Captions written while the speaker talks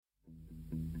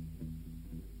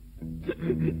Here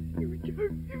we go.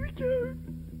 Here we go.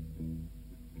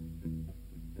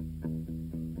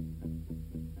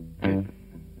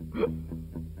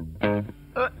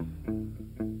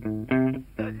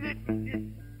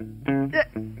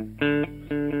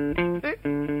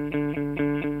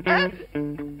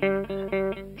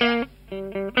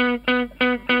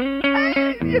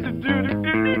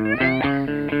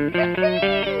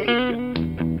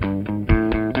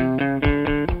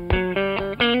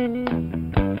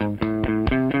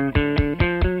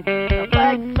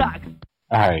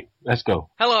 Alright, let's go.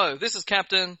 Hello, this is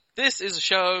Captain. This is a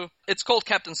show. It's called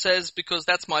Captain Says because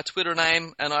that's my Twitter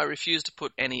name, and I refuse to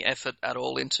put any effort at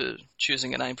all into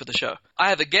choosing a name for the show. I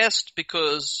have a guest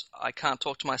because I can't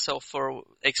talk to myself for an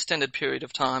extended period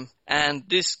of time. And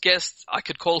this guest, I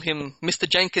could call him Mr.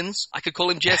 Jenkins, I could call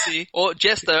him Jesse, or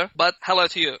Jester, but hello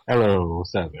to you. Hello,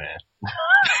 what's up, man?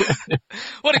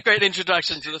 What a great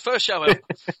introduction to the first show ever.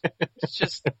 It's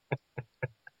just...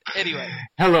 Anyway.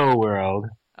 Hello, world.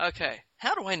 Okay.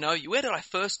 How do I know you? Where did I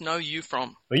first know you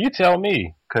from? Well, you tell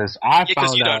me, because I found out...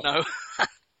 Because you don't know.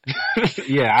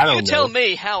 Yeah, I don't know. You tell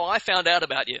me how I found out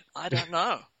about you. I don't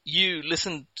know. You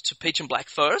listened to Peach and Black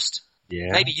first?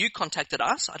 Yeah. Maybe you contacted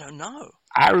us? I don't know.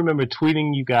 I remember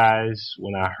tweeting you guys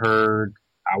when I heard...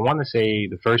 I want to say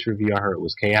the first review I heard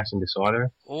was Chaos and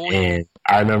Disorder. Oh, yeah. And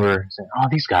I remember saying, oh,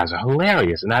 these guys are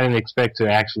hilarious. And I didn't expect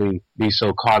to actually be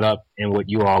so caught up in what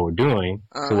you all were doing.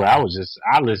 So where I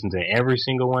listened to every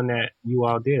single one that you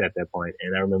all did at that point.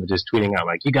 And I remember just tweeting out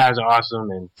like, you guys are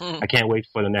awesome and I can't wait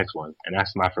for the next one. And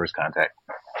that's my first contact.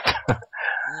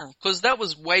 Because that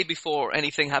was way before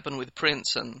anything happened with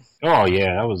Prince. And oh,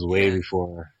 yeah, that was way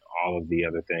before all of the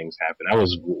other things happened. I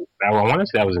want to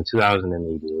say that was in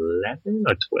 2011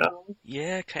 or 12.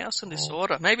 Yeah, Chaos and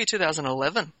Disorder. Maybe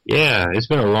 2011. Yeah, it's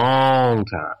been a long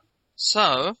time.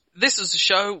 So, this is a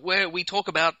show where we talk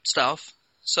about stuff.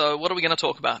 So, what are we going to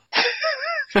talk about?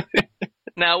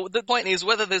 Now, the point is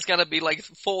whether there's going to be like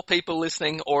 4 people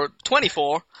listening or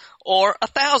 24 or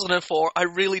 1,004, I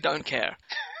really don't care.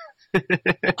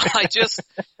 I just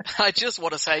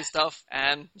want to say stuff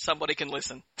and somebody can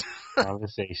listen.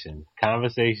 Conversation.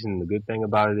 The good thing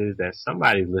about it is that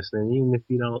somebody's listening, even if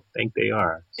you don't think they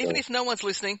are. So. Even if no one's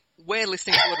listening, we're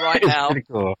listening to it right now.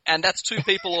 Cool. And that's 2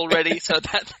 people already, so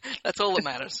that's all that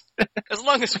matters. As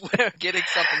long as we're getting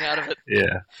something out of it.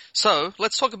 Yeah. So,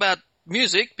 let's talk about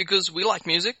music, because we like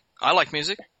music. I like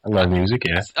music. I love music,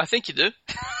 yeah. I think you do.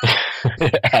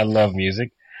 I love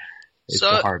music. It's so,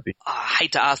 a heartbeat. I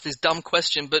hate to ask this dumb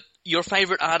question, but your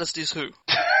favorite artist is who?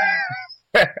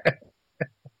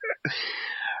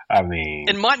 I mean...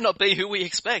 It might not be who we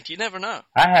expect. You never know.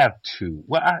 I have 2.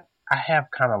 Well, I have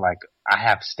kind of like... I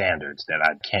have standards that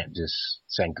I can't just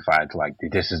sanctify to like,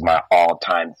 this is my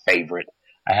all-time favorite.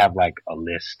 I have like a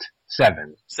list.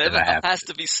 7. 7? It has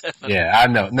to be 7. Yeah, I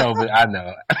know. No, but I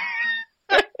know.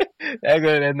 I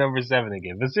go to that number 7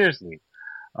 again. But seriously,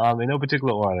 in no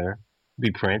particular order,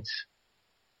 be Prince,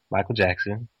 Michael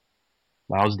Jackson,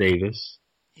 Miles Davis,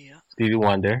 Stevie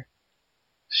Wonder,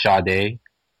 Sade,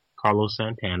 Carlos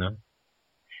Santana,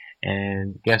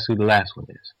 and guess who the last one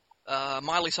is?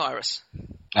 Miley Cyrus.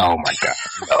 Oh my God,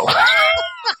 no.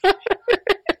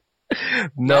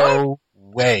 No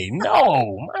way.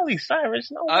 No, Miley Cyrus,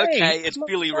 no way. Okay, it's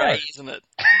Billy Ray, isn't it?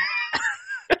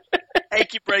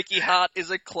 Achy Breaky Heart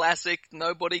is a classic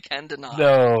nobody can deny.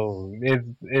 No,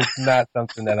 it's not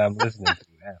something that I'm listening to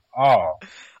at all.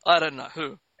 I don't know.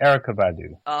 Who? Erykah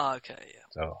Badu. Oh, okay, yeah.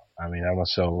 So, I mean, I'm a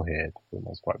soul head for the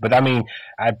most part. But, I mean,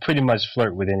 I pretty much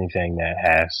flirt with anything that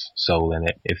has soul in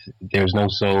it. If there's no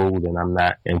soul, then I'm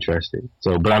not interested.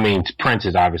 So, but, I mean, Prince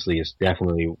is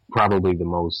definitely probably the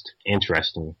most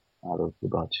interesting out of the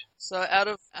bunch. So, out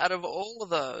of all of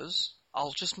those,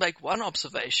 I'll just make one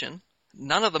observation.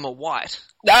 None of them are white.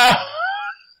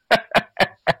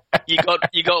 You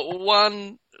got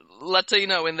one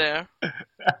Latino in there,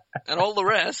 and all the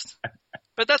rest.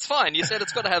 But that's fine. You said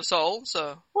it's got to have soul,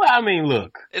 so. Well, I mean,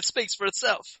 look. It speaks for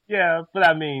itself. Yeah, but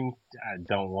I mean, I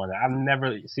don't want to. I've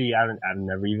never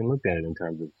even looked at it in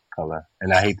terms of color,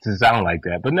 and I hate to sound like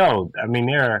that, but no, I mean,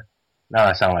 now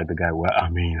I sound like the guy. Well, I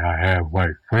mean, I have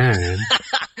white friends.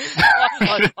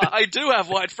 I do have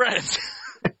white friends.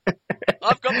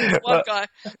 I've got this one guy.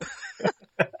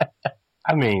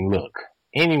 I mean, look,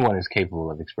 anyone is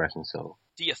capable of expressing soul.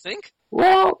 Do you think?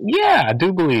 Well, yeah, I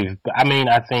do believe. I mean,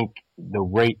 I think the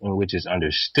rate in which it's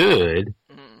understood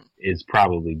is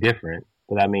probably different.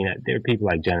 But I mean, there are people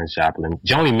like Janis Joplin,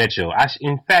 Joni Mitchell.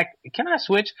 In fact, can I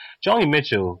switch? Joni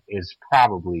Mitchell is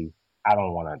probably, I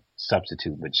don't want to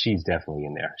substitute, but she's definitely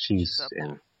in there. She's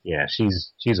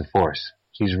a force.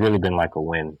 She's really been like a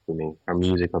win for me. Her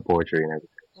music, her poetry, and everything.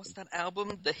 What's that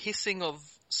album? The Hissing of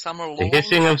Summer Lawns? The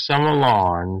Hissing of Summer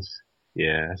Lawns.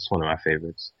 Yeah, that's one of my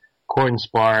favorites. Court and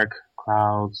Spark,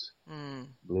 Clouds,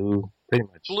 Blue, pretty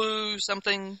much. Blue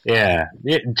something. Yeah.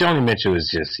 Joni Mitchell is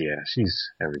just, she's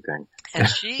everything. And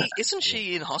isn't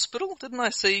she in hospital? Didn't I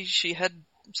see she had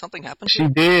something happen to her?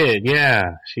 She did,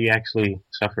 yeah. She actually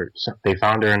suffered. They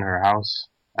found her in her house.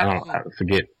 I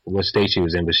forget what state she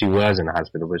was in, but she was in the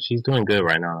hospital. But she's doing good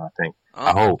right now, I think.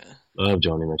 I hope. Love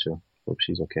Joni Mitchell. Hope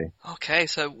she's okay. Okay,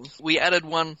 so we added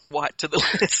one white to the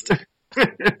list.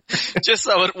 Just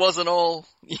so it wasn't all...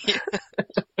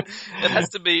 It has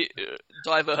to be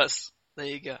diverse. There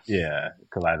you go. Yeah,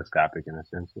 kaleidoscopic in a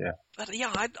sense, yeah. But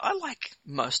yeah, I like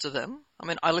most of them. I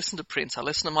mean, I listen to Prince, I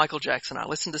listen to Michael Jackson, I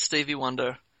listen to Stevie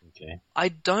Wonder. Okay. I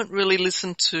don't really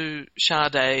listen to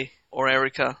Sade or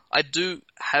Erica. I do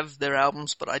have their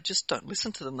albums, but I just don't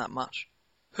listen to them that much.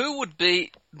 Who would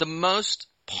be the most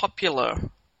popular...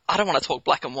 I don't want to talk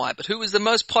black and white, but who is the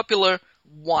most popular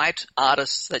white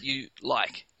artists that you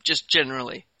like, just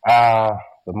generally? The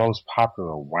most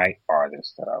popular white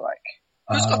artist that I like.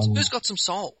 Who's got some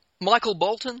soul? Michael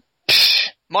Bolton?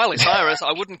 Miley Cyrus?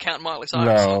 I wouldn't count Miley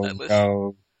Cyrus on that list.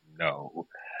 No.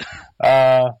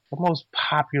 The most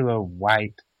popular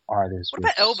white artist. What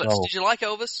about Elvis? Did you like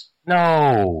Elvis?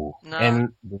 No. And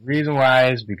the reason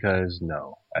why is because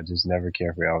I just never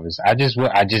cared for Elvis. I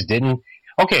just didn't.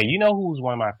 Okay, you know who's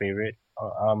one of my favorite?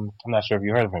 I'm not sure if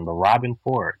you heard of him, but Robin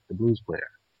Ford, the blues player.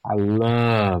 I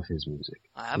love his music.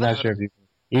 I'm not sure if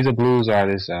he's a blues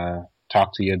artist.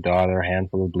 Talk to Your Daughter,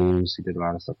 Handful of Blues. He did a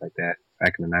lot of stuff like that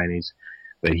back in the 90s.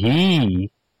 But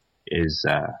he is,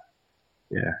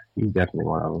 he's definitely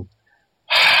one of them.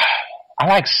 I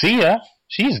like Sia.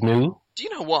 She's new. Do you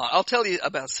know what? I'll tell you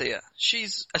about Sia.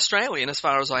 She's Australian as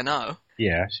far as I know.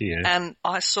 Yeah, she is. And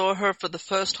I saw her for the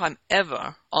first time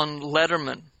ever on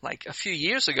Letterman, like a few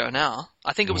years ago now.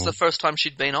 I think it was the first time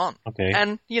she'd been on. Okay.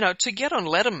 And, to get on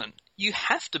Letterman, you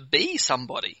have to be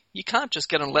somebody. You can't just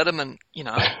get on Letterman,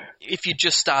 if you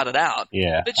just started out.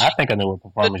 Yeah, I think I know what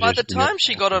performance. But by the time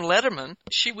she got on Letterman,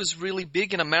 she was really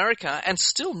big in America, and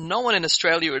still no one in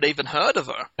Australia had even heard of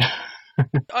her.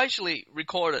 I usually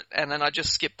record it, and then I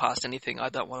just skip past anything I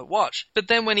don't want to watch. But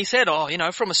then when he said,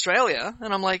 from Australia,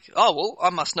 and I'm like, I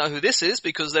must know who this is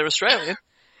because they're Australian.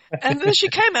 And then she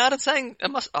came out and sang,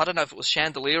 I don't know if it was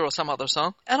Chandelier or some other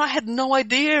song, and I had no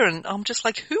idea, and I'm just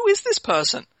like, who is this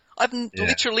person? I've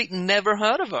literally never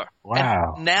heard of her.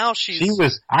 Wow. And now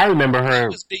I remember her. She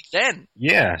was big then.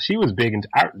 Yeah, she was big.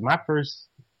 My first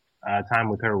time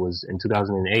with her was in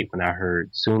 2008 when I heard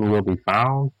Soon Will Be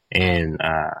Found and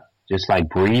just like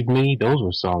Breathe Me. Those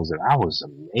were songs that I was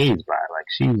amazed by. Like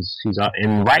she's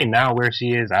and right now where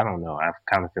she is, I don't know. I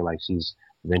kind of feel like she's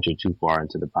ventured too far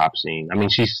into the pop scene. I mean,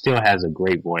 she still has a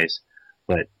great voice,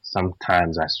 but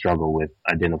sometimes I struggle with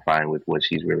identifying with what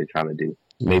she's really trying to do.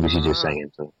 Maybe she's just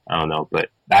singing, so I don't know. But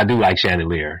I do like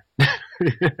Chandelier.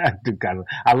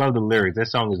 I love the lyrics. That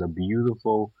song is a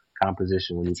beautiful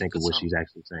composition when you think of what she's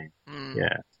actually saying.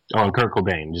 Yeah. Oh, and Kurt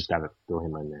Cobain. Just gotta throw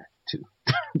him in there too.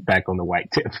 Back on the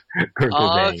white tip. Kurt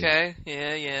Cobain. Okay.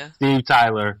 Yeah. Steve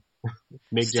Tyler.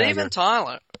 Mick Steven Jagger.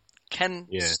 Tyler can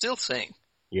still sing.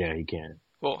 Yeah, he can.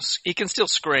 Well, he can still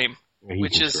scream. Yeah,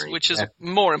 which is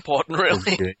more important,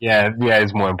 really. Yeah,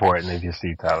 it's more important if you're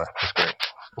Steve Tyler. That's great.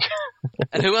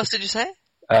 And who else did you say?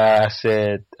 I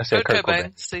said Kurt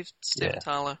Cobain. Steve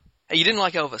Tyler. Hey, you didn't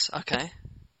like Elvis? Okay.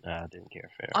 No, I didn't care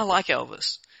for it. I like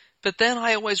Elvis. But then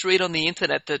I always read on the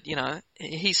internet that,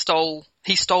 he stole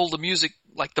the music,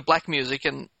 like the black music,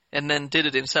 and then did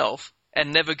it himself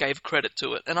and never gave credit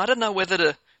to it. And I don't know whether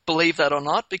to believe that or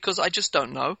not because I just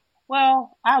don't know.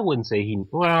 Well, I wouldn't say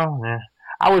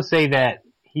I would say that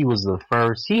he was the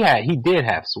first. He did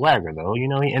have swagger though,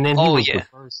 and then the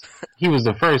first. He was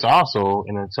the first also,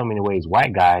 in so many ways,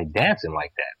 white guy dancing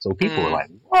like that. So people were like,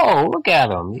 "Whoa, look at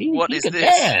him! He can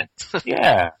dance!"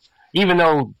 Yeah, even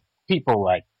though people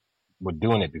were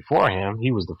doing it before him,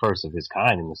 he was the first of his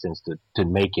kind in the sense to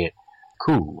make it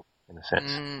cool in a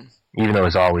sense. Even though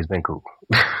it's always been cool.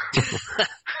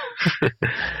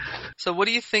 So, what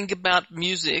do you think about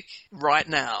music right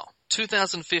now?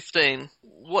 2015.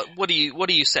 What do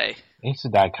you say? It's a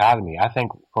dichotomy. I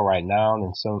think for right now,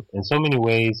 in so many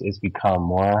ways, it's become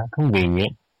more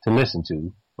convenient to listen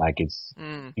to. Like it's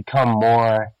become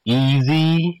more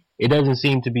easy. It doesn't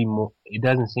seem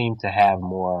to have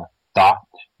more thought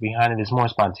behind it. It's more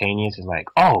spontaneous. It's like,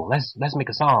 oh, let's make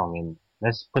a song and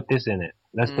let's put this in it.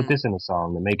 Let's put this in a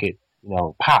song to make it,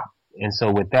 pop. And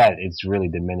so with that, it's really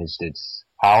diminished its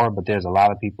power, but there's a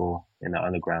lot of people in the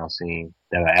underground scene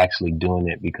that are actually doing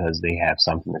it because they have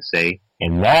something to say.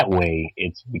 And that way,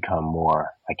 it's become more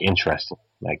like interesting.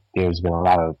 Like there's been a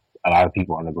lot of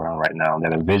people underground right now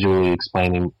that are visually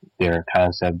explaining their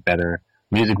concept better.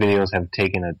 Music videos have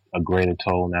taken a greater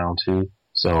toll now too.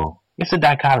 So it's a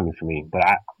dichotomy for me. But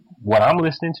what I'm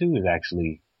listening to is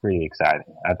actually pretty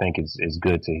exciting. I think it's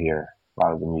good to hear a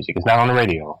lot of the music. It's not on the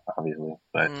radio, obviously,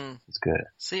 but it's good.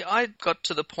 See, I got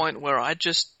to the point where I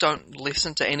just don't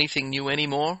listen to anything new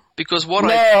anymore because what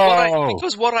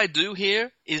I do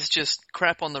here is just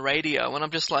crap on the radio, and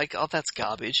I'm just like, oh, that's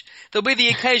garbage. There'll be the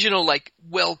occasional like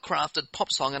well-crafted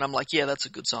pop song, and I'm like, yeah, that's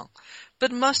a good song.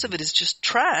 But most of it is just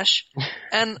trash,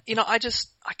 and I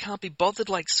can't be bothered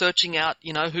like searching out,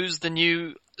 who's the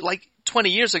new, like 20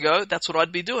 years ago, that's what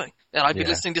I'd be doing. And I'd be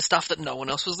listening to stuff that no one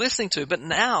else was listening to. But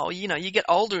now, you get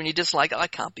older and you're just like, I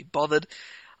can't be bothered.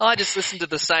 I just listen to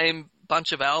the same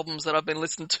bunch of albums that I've been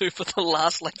listening to for the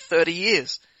last like 30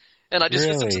 years. And I just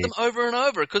listen to them over and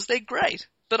over because they're great.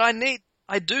 But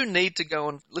I do need to go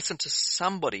and listen to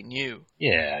somebody new.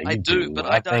 Yeah, I do.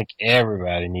 But I think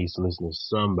everybody needs to listen to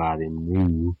somebody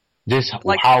new. Just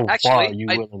like, how actually, far are you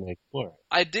willing to explore?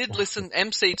 I did listen.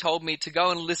 MC told me to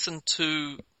go and listen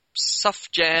to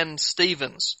Sufjan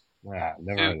Stevens. Wow,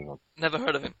 never heard of him. Never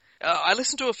heard of him. I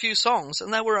listened to a few songs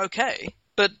and they were okay,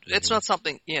 but it's not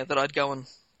something that I'd go and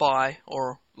buy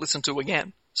or listen to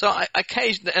again. So I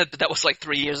occasionally, that was like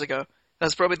 3 years ago.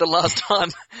 That's probably the last time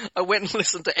I went and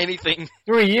listened to anything.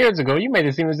 3 years ago? You made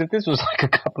it seem as if this was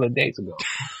like a couple of days ago.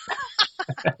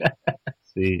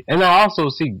 See, and I also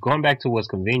going back to what's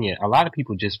convenient, a lot of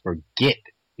people just forget.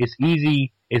 It's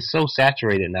easy. It's so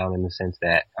saturated now in the sense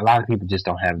that a lot of people just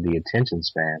don't have the attention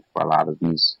span for a lot of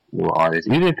these newer artists,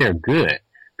 even if they're good.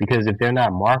 Because if they're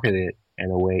not marketed in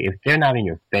a way, if they're not in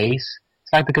your face,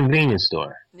 it's like the convenience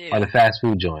store or the fast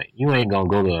food joint. You ain't gonna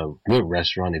go to a good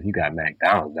restaurant if you got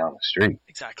McDonald's down the street.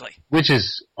 Exactly. Which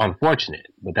is unfortunate,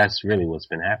 but that's really what's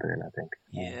been happening, I think.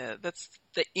 Yeah,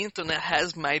 the internet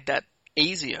has made that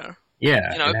easier.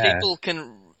 Yeah. People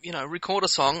can record a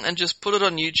song and just put it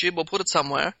on YouTube or put it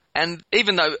somewhere. And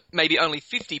even though maybe only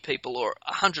 50 people or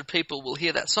 100 people will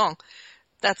hear that song,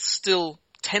 that's still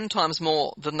 10 times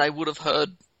more than they would have heard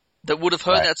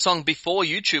that song before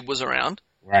YouTube was around.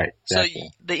 Right. So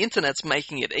Exactly. the internet's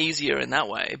making it easier in that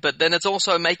way, but then it's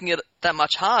also making it that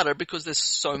much harder because there's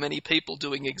so many people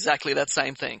doing exactly that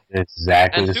same thing.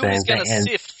 Exactly the and same thing. And who is going to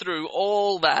sift through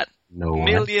all that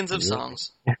millions of really.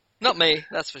 songs? Not me,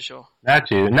 that's for sure.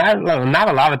 Not you. Not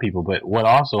a lot of people, but what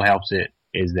also helps it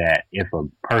is that if a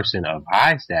person of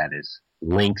high status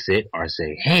links it or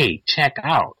say, hey, check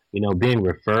out, being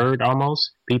referred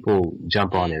almost, people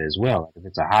jump on it as well. If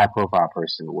it's a high profile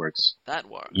person who works, that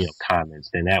works. Comments,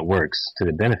 then that works to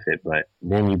the benefit, but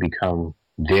then you become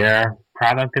their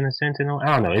product in a sense. I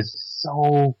don't know. It's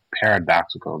so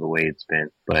paradoxical the way it's been,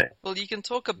 but. Well, you can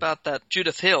talk about that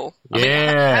Judith Hill. I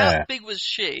mean, how big was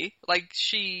she? Like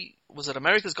was it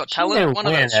America's Got Talent? One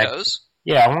of those shows?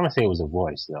 Yeah, I want to say it was The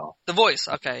Voice, though. The Voice,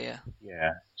 okay, yeah.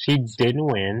 Yeah, she didn't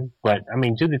win, but, I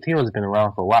mean, Judith Hill has been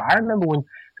around for a while. I remember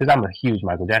because I'm a huge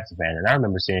Michael Jackson fan, and I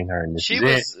remember seeing her in This She Is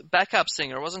was It. backup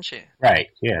singer, wasn't she? Right,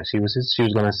 yeah, she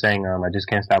was going to sing I Just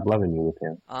Can't Stop Loving You with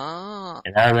him. Ah.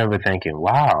 And I remember thinking,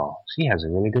 wow, she has a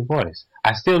really good voice.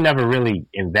 I still never really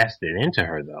invested into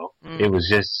her, though. It was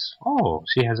just,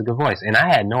 she has a good voice. And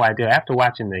I had no idea. After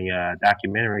watching the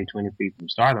documentary 20 Feet from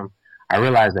Stardom, I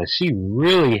realized that she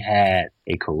really had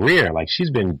a career. Like,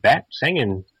 she's been back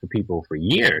singing for people for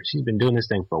years. She's been doing this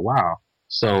thing for a while.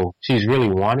 So she's really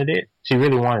wanted it. She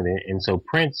really wanted it. And so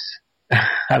Prince,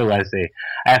 how do I say?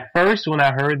 At first, when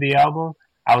I heard the album,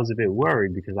 I was a bit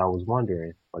worried because I was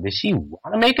wondering, well, did she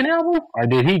want to make an album? Or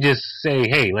did he just say,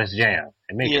 hey, let's jam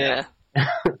and make an album?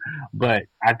 But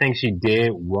I think she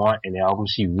did want an album.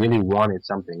 She really wanted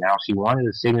something out. She wanted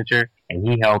a signature, and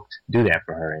he helped do that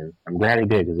for her. And I'm glad he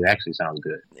did because it actually sounds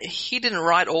good. He didn't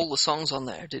write all the songs on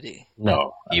there, did he?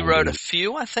 No. He wrote a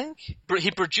few, I think.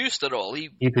 He produced it all. He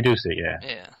produced it, yeah.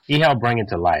 Yeah. He helped bring it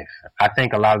to life. I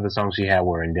think a lot of the songs she had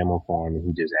were in demo form, and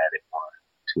he just added more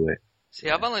to it. See,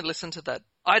 I've only listened to that.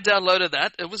 I downloaded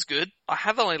that. It was good. I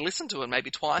have only listened to it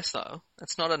maybe twice, though.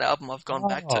 It's not an album I've gone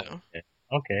back to.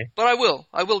 Okay. But I will.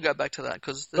 I will go back to that.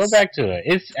 Go back to it.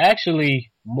 It's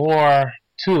actually more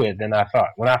to it than I thought.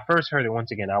 When I first heard it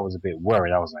once again, I was a bit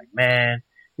worried. I was like, man,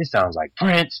 this sounds like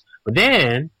Prince. But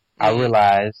then I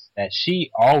realized that she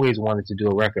always wanted to do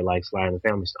a record like Sly and the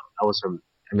Family Stone. That was her.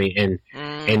 I mean,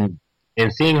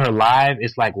 and seeing her live,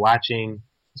 it's like watching.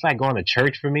 It's like going to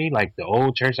church for me, like the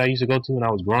old church I used to go to when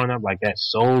I was growing up, like that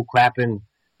soul clapping,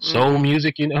 soul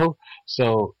music,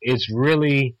 So it's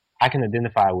really I can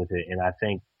identify with it, and I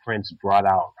think Prince brought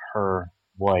out her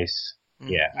voice.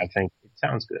 Yeah, I think it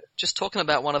sounds good. Just talking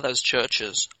about one of those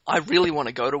churches, I really want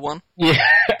to go to one. Yeah,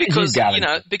 Because,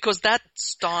 because that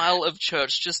style of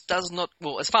church just does not,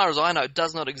 well, as far as I know,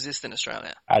 does not exist in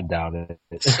Australia. I doubt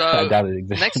it. So I doubt it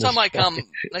exists. next time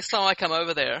I come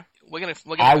over there, we're gonna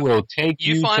I will take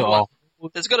you find to one.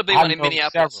 There's got to be one in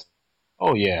Minneapolis. Several.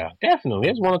 Oh yeah, definitely.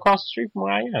 There's one across the street from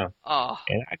where I am. Oh,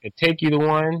 and I could take you to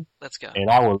one. Let's go.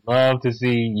 And I would love to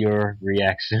see your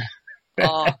reaction.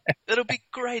 Oh, it'll be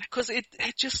great because it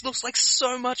just looks like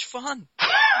so much fun.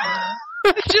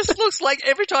 It just looks like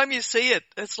every time you see it,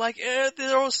 it's like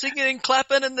they're all singing and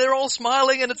clapping and they're all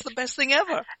smiling and it's the best thing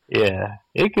ever. Yeah,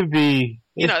 it could be.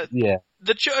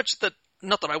 The church that,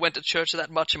 not that I went to church that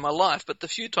much in my life, but the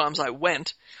few times I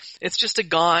went, it's just a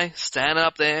guy standing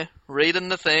up there reading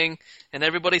the thing and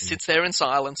everybody sits there in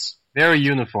silence. Very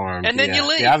uniform. And then you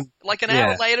leave. Like an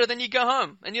hour later, then you go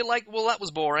home and you're like, well, that was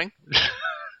boring.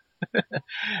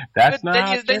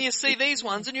 Then you see these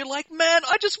ones and you're like, man,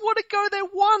 I just want to go there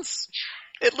once.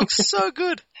 It looks so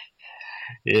good.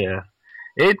 Yeah,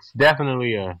 it's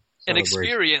definitely an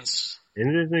experience. It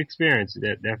is an experience,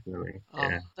 definitely. Oh,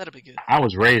 yeah. That'd be good. I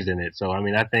was raised in it, so I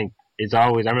mean, I think it's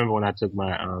always. I remember when I took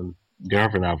my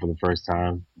girlfriend out for the first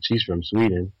time. She's from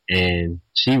Sweden, and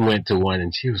she went to one,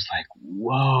 and she was like,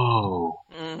 "Whoa!"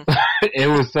 It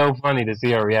was so funny to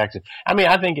see her reaction. I mean,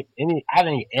 I think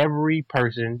every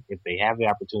person, if they have the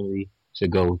opportunity,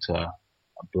 should go to a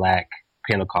Black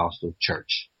Pentecostal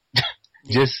church,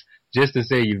 just to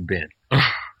say you've been.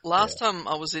 Last time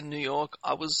I was in New York,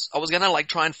 I was gonna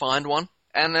try and find one.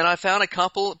 And then I found a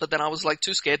couple, but then I was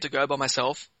too scared to go by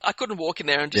myself. I couldn't walk in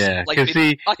there and just I couldn't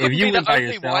be the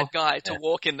only white guy to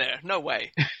walk in there. No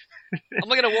way. I'm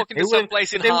not going to walk into some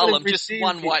place in Harlem, just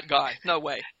one white guy. No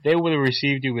way. They would have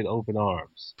received you with open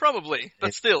arms. Probably,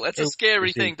 but still, it's a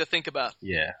scary thing to think about.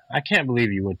 Yeah, I can't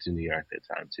believe you went to New York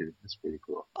that time too. That's pretty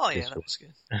cool. Oh yeah, that was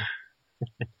good.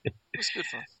 It was good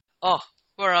fun. Oh.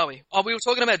 Where are we? Oh, we were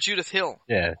talking about Judith Hill.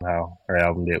 Yeah, how her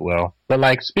album did well.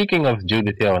 But speaking of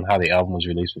Judith Hill and how the album was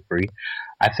released for free,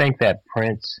 I think that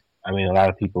Prince, I mean, a lot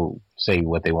of people say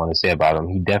what they want to say about him.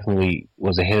 He definitely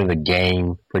was ahead of the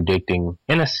game, predicting,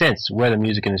 in a sense, where the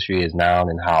music industry is now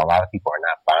and how a lot of people are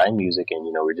not buying music and,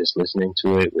 we're just listening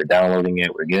to it, we're downloading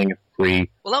it, we're getting it for free.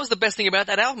 Well, that was the best thing about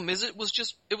that album, is it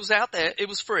was out there, it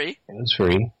was free. It was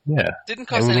free, yeah. Didn't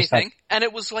cost anything, and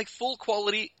it was full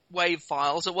quality WAV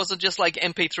files. It wasn't just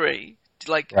MP3,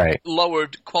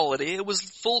 lowered quality. It was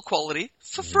full quality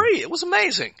for free. It was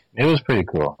amazing. It was pretty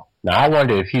cool. Now, I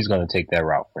wonder if he's going to take that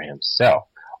route for himself.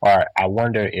 Or I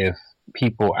wonder if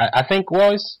people, I think,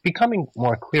 it's becoming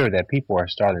more clear that people are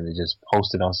starting to just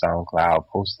post it on SoundCloud,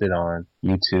 post it on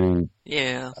YouTube.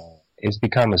 Yeah. It's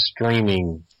become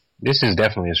this is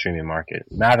definitely a streaming market.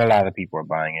 Not a lot of people are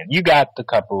buying it. You got the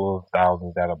couple of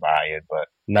thousands that'll buy it, but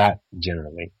not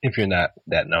generally. If you're not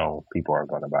that known, people are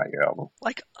going to buy your album.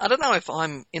 I don't know if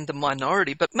I'm in the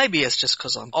minority, but maybe it's just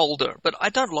because I'm older, but I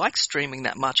don't like streaming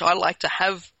that much. I like to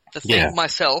have the thing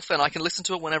myself, and I can listen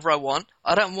to it whenever I want.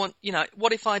 I don't want,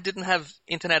 what if I didn't have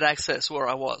internet access where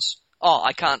I was? Oh,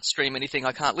 I can't stream anything.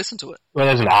 I can't listen to it. Well,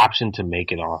 there's an option to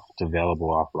make it available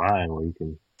offline where you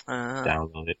can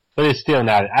download it. But it's still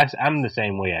not, I'm the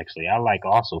same way, actually. I like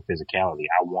also physicality.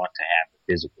 I want to have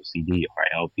the physical CD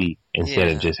or LP instead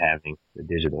of just having the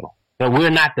digital. But we're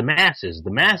not the masses.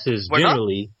 The masses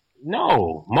generally,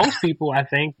 no. Most people, I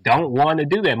think, don't want to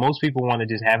do that. Most people want to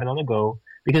just have it on the go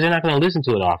because they're not going to listen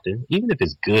to it often. Even if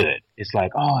it's good, it's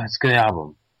like, oh, it's a good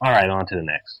album. All right, on to the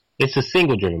next. It's a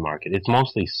single-driven market. It's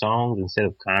mostly songs instead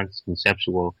of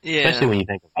conceptual. Yeah. Especially when you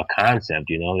think of a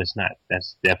concept,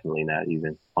 that's definitely not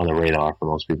even on the radar for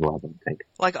most people, I don't think.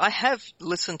 I have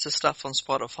listened to stuff on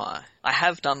Spotify. I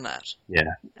have done that.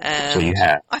 Yeah. And so you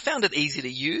have. I found it easy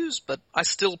to use, but I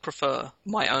still prefer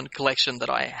my own collection that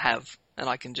I have. And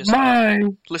I can just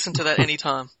listen to that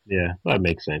anytime. Yeah, that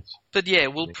makes sense. But yeah,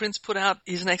 will Prince put out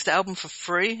his next album for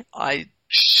free? I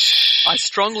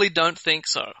strongly don't think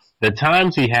so. The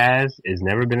times he has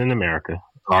never been in America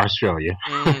or Australia.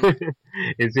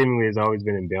 It seemingly has always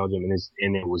been in Belgium,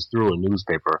 and it was through a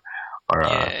newspaper or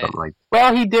something like that.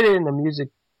 Well, he did it in the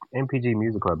MPG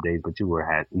Music Club days, but you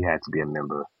had to be a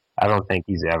member. I don't think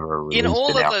he's ever released in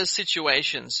all of those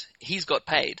situations, he's got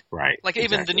paid. Right.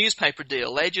 Even the newspaper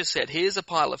deal, they just said, here's a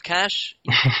pile of cash,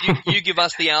 you give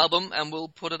us the album and we'll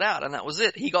put it out. And that was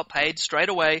it. He got paid straight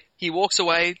away. He walks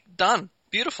away, done.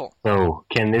 Beautiful. So,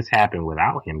 can this happen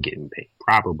without him getting paid?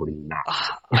 Probably not.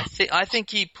 I think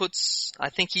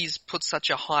he's put such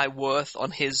a high worth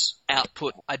on his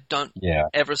output. I don't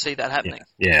ever see that happening.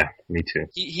 Yeah, me too.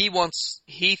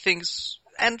 He thinks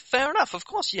And fair enough, of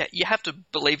course, yeah, you have to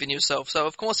believe in yourself. So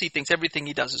of course he thinks everything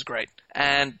he does is great.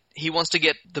 And he wants to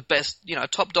get the best,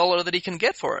 top dollar that he can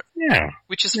get for it. Yeah.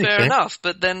 Which is Makes fair sense. enough.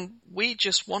 But then we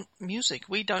just want music.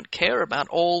 We don't care about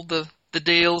all the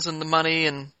deals and the money,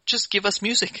 and just give us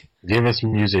music. Give us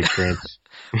music, Prince.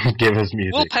 Give us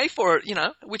music. We'll pay for it,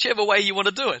 whichever way you want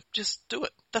to do it. Just do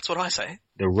it. That's what I say.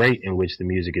 The rate in which the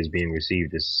music is being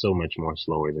received is so much more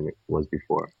slower than it was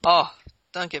before. Oh,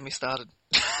 don't get me started.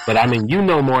 But I mean, you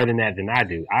know more than that than I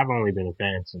do. I've only been a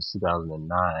fan since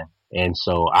 2009. And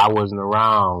so I wasn't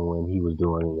around when he was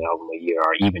doing an album a year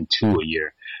or even 2 a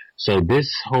year. So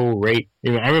this whole rate,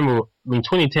 I remember,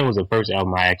 2010 was the first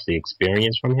album I actually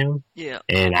experienced from him. Yeah.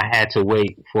 And I had to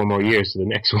wait 4 more years to the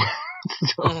next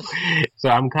one. So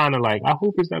I'm kind of like, I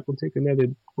hope it's not going to take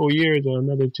another 4 years or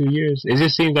another 2 years. It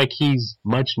just seems like he's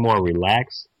much more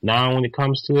relaxed now when it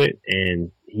comes to it.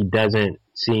 And he doesn't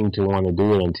seem to want to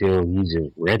do it until he's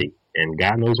just ready. And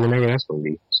God knows whenever that's going to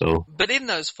be. So. But in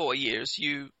those 4 years,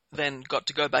 you then got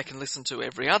to go back and listen to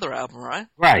every other album, right?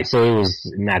 Right, so it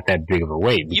was not that big of a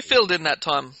wait. You filled in that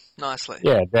time nicely.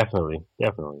 Yeah, definitely.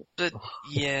 But,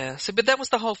 yeah, but that was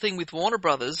the whole thing with Warner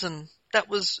Brothers, and that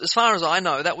was, as far as I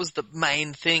know, that was the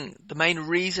main thing. The main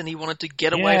reason he wanted to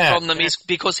get away from them is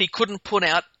because he couldn't put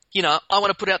out, I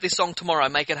want to put out this song tomorrow,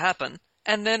 make it happen.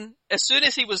 And then, as soon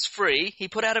as he was free, he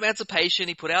put out Emancipation,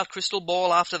 he put out Crystal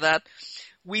Ball after that.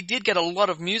 We did get a lot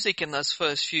of music in those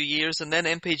first few years, and then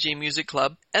MPG Music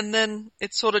Club, and then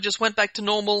it sort of just went back to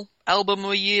normal album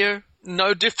a year,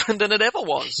 no different than it ever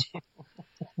was.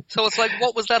 So it's like,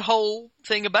 what was that whole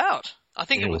thing about? I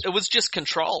think it was just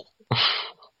control.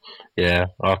 Yeah,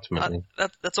 ultimately.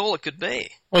 That's all it could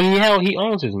be. Well, he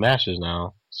owns his masters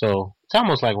now, so it's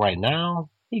almost like right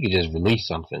now, he could just release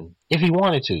something if he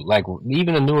wanted to. Like,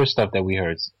 even the newer stuff that we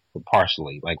heard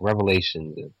partially, like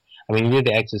Revelations. He did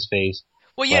the X's Face.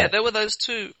 Well, yeah, there were those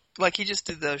two. Like, he just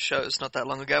did those shows not that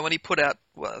long ago when he put out,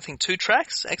 I think 2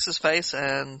 tracks, X's Face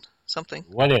and something.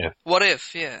 What If? What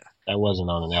If, yeah. That wasn't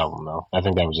on an album, though. I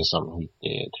think that was just something he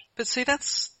did. But see,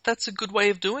 that's a good way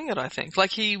of doing it, I think.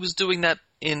 Like, he was doing that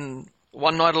in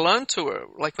One Night Alone tour.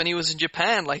 Like, when he was in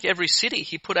Japan, like, every city,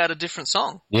 he put out a different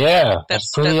song. Yeah, that's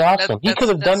pretty awesome. He could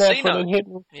have done that for the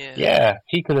hit. Yeah,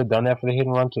 he could have done that for the hit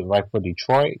and run too. Like, for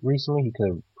Detroit recently, he could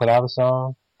have put out a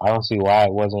song. I don't see why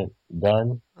it wasn't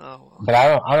done. Oh, well. But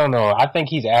I don't know. I think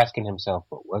he's asking himself,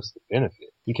 but what's the benefit?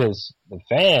 Because the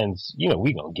fans,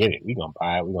 we gonna get it. We gonna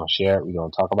buy it. We gonna share it. We gonna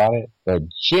talk about it. But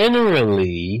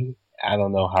generally, I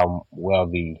don't know how well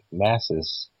the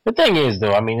masses. The thing is,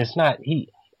 though, it's not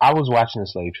I was watching the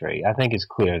Slave Trade. I think it's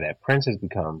clear that Prince has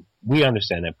become. We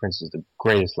understand that Prince is the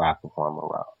greatest live performer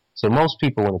around. So most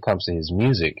people, when it comes to his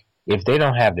music, if they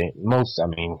don't have once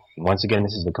again,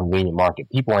 this is the convenient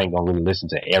market. People ain't gonna really listen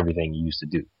to everything you used to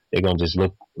do. They're gonna just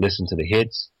listen to the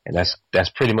hits, and that's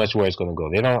pretty much where it's gonna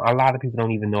go. A lot of people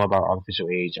don't even know about Artificial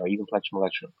Age or even Plectrum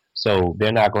Electrum, so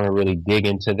they're not gonna really dig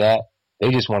into that.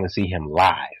 They just want to see him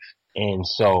live, and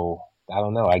so I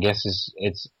don't know. I guess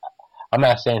it's. I'm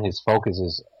not saying his focus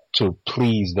is to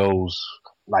please those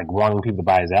like wanting people to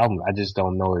buy his album. I just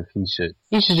don't know if he should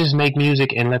just make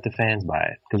music and let the fans buy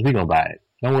it, because we gonna buy it.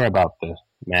 Don't worry about the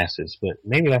masses, but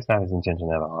maybe that's not his intention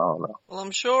at all. I don't know. Well,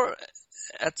 I'm sure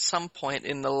at some point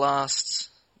in the last,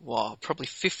 probably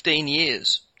 15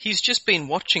 years, he's just been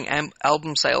watching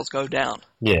album sales go down.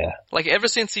 Yeah. Like, ever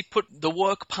since he put The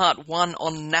Work Part 1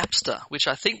 on Napster, which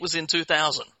I think was in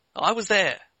 2000. I was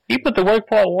there. He put The Work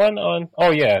Part 1 on...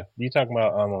 Oh, yeah. You're talking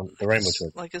about the Rainbow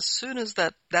Trip. Like, as soon as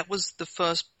that was the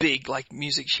first big, like,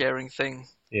 music sharing thing.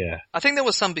 Yeah. I think there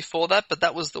was some before that, but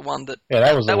that was the one that... Yeah,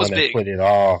 that was the one that big. Put it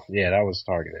all... Yeah, that was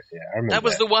targeted. Yeah, I remember that.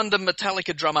 Was the one the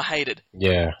Metallica drummer hated.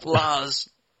 Yeah. Lars.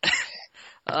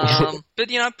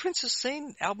 But, Prince has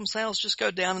seen album sales just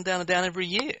go down and down and down every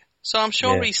year. So I'm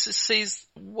sure he sees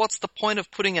what's the point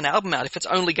of putting an album out if it's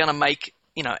only going to make,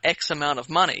 X amount of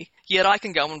money. Yet I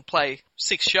can go and play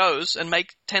 6 shows and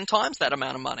make 10 times that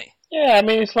amount of money. Yeah,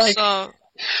 it's like...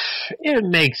 It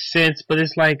makes sense, but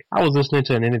it's like, I was listening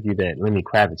to an interview that Lenny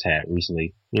Kravitz had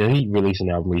recently. He released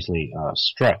an album recently,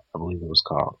 Struck, I believe it was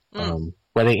called.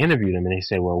 Where they interviewed him and they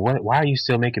said, well, why are you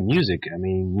still making music? You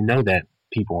know that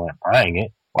people aren't buying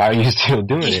it. Why are you still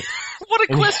doing it? What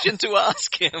a question to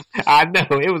ask him. I know,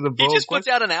 it was a bold He just puts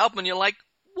out an album and you're like,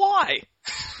 why?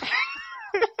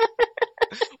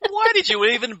 Why did you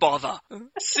even bother?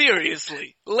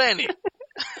 Seriously, Lenny.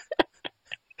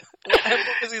 What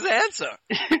was his answer?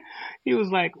 He was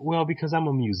like, well, because I'm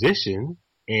a musician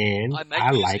and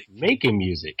I like making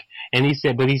music. And he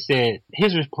said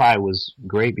his reply was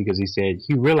great, because he said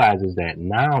he realizes that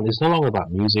now it's no longer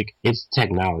about music, it's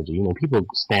technology. People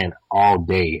stand all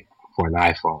day for an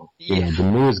iPhone. Yeah. You know, the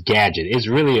newest gadget. It's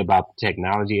really about the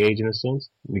technology age in a sense,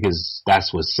 because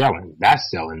that's what's selling. That's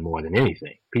selling more than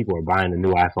anything. People are buying the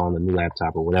new iPhone, the new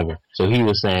laptop, or whatever. So he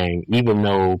was saying, even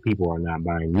though people are not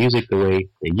buying music the way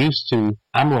they used to,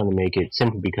 I'm going to make it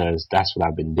simply because that's what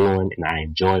I've been doing and I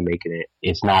enjoy making it.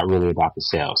 It's not really about the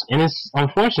sales. And it's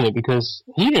unfortunate because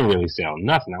he didn't really sell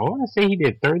nothing. I want to say he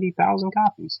did 30,000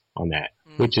 copies on that,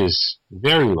 which is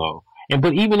very low.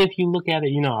 But even if you look at it,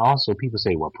 you know, also people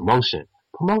say, well, promotion.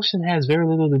 Promotion has very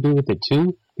little to do with it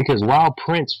too, because while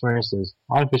Prince, for instance,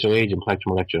 Artificial Age and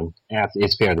Plectrum Electrum,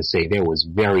 it's fair to say there was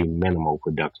very minimal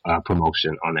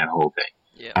promotion on that whole thing.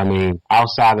 Yeah. I mean,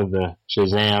 outside of the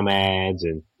Shazam ads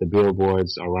and the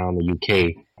billboards around the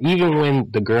UK, even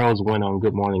when the girls went on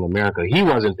Good Morning America, he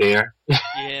wasn't there.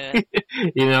 Yeah.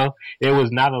 You know, there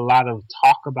was not a lot of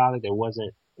talk about it. There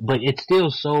wasn't, but it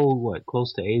still sold,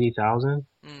 close to 80,000?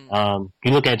 If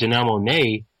you look at Janelle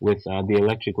Monáe with the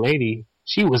Electric Lady,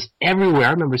 she was everywhere.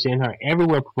 I remember seeing her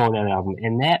everywhere promoting that album,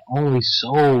 and that only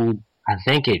sold, I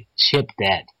think it chipped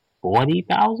at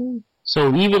 40,000.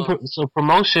 So so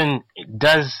promotion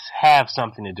does have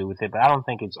something to do with it, but I don't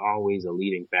think it's always a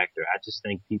leading factor. I just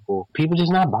think people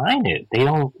just not buying it. They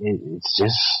don't. It's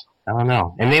just, I don't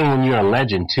know. And then when you're a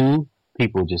legend too,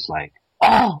 people just like,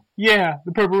 oh yeah,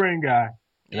 the Purple Rain guy.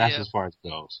 And that's as far as it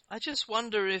goes. I just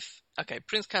wonder if,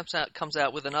 Prince comes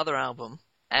out with another album,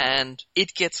 and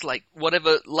it gets like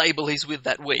whatever label he's with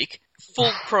that week,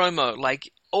 full promo, like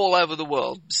all over the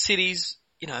world, cities.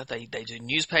 You know, they do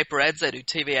newspaper ads, they do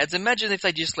TV ads. Imagine if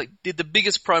they just like did the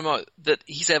biggest promo that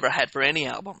he's ever had for any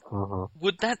album.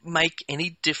 Would that make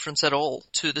any difference at all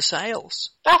to the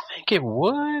sales? I think it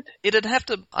would. It'd have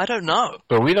to. I don't know.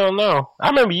 But we don't know. I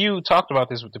remember you talked about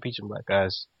this with the Peach and Black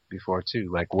guys before too.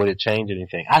 Like, would it change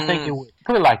anything? I think it would.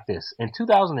 Put it like this: in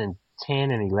 2010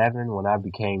 and 11, when I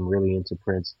became really into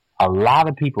Prince, a lot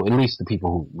of people, at least the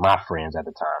people who, my friends at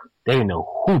the time, they didn't know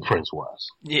who Prince was.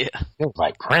 Yeah. It was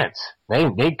like Prince.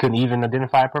 They couldn't even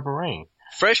identify Purple Rain.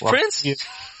 Prince?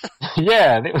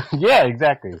 Yeah,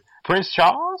 exactly. Prince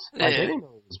Charles? Yeah. They didn't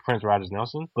know it was Prince Rogers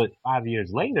Nelson. But 5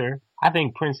 years later, I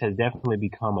think Prince has definitely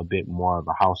become a bit more of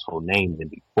a household name than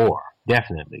before.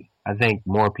 Definitely. I think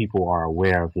more people are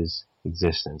aware of his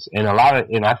existence. And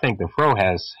I think the Fro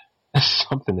has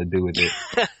something to do with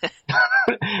it.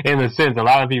 In a sense, a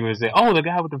lot of people say, oh, the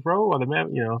guy with the Fro, or the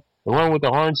man, the one with the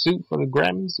orange suit for the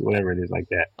Grammys, whatever it is like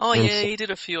that. Oh, and yeah, he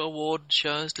did a few award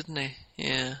shows, didn't he?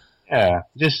 Yeah. Yeah,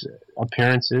 just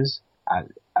appearances.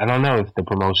 I don't know if the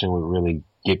promotion would really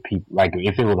get people, like,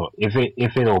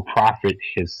 if it'll profit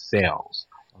his sales.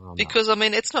 Because, I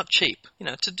mean, it's not cheap.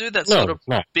 To do that sort of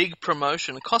big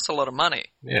promotion, it costs a lot of money.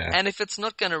 Yeah. And if it's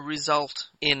not going to result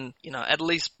in, at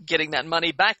least getting that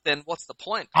money back, then what's the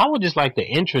point? I would just like the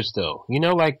interest, though.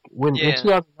 Like, in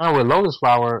 2009 with Lotus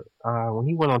Flower, when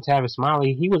he went on Tavis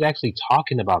Smiley, he was actually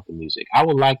talking about the music. I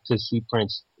would like to see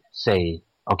Prince say,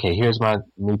 okay, here's my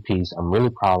new piece. I'm really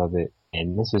proud of it.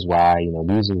 And this is why,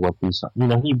 these are what these,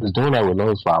 he was doing that with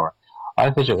Lotus Flower.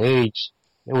 Artificial Age,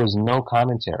 there was no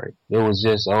commentary. It was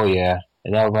just, oh yeah.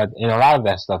 And a lot of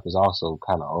that stuff is also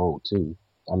kind of old too.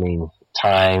 I mean,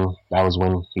 Time, that was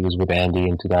when he was with Andy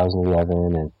in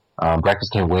 2011, and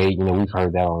Breakfast Can't Wait, we've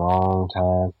heard that a long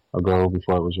time ago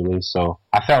before it was released. So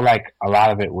I felt like a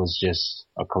lot of it was just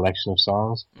a collection of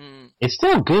songs. It's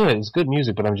still good. It's good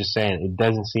music, but I'm just saying it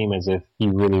doesn't seem as if he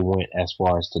really went as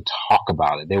far as to talk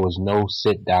about it. There was no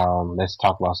sit down, let's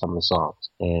talk about some of the songs.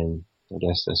 And I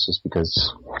guess that's just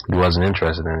because he wasn't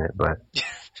interested in it, but.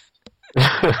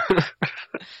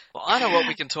 Well, I know what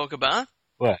we can talk about.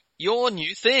 What? Your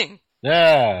new thing.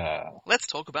 Yeah. Let's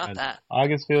talk about that.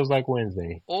 August feels like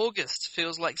Wednesday. August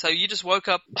feels like, so you just woke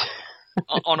up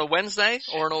on a Wednesday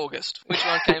or an August? Which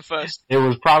one came first? It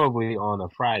was probably on a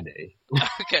Friday.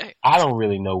 Okay. I don't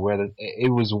really know whether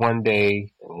it was one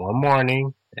day, one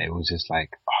morning. It was just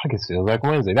like, August feels like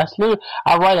Wednesday. That's literally,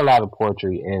 I write a lot of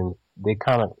poetry, and they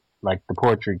kind of, like, the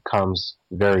poetry comes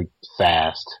very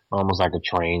fast, almost like a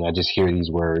train. I just hear these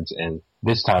words, and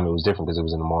this time it was different because it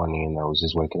was in the morning and I was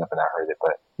just waking up and I heard it.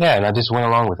 But yeah, and I just went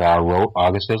along with it. I wrote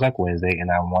August Feels Like Wednesday, and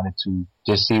I wanted to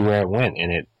just see where it went,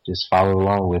 and it just followed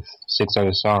along with 6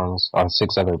 other songs or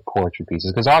 6 other poetry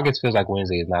pieces. Because August Feels Like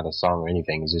Wednesday is not a song or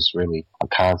anything. It's just really a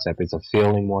concept. It's a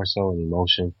feeling more so, an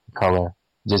emotion, color,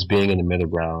 just being in the middle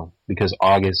ground. Because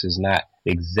August is not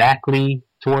exactly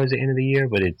towards the end of the year,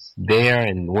 but it's there,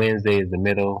 and Wednesday is the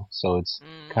middle, so it's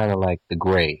kind of like the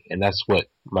gray, and that's what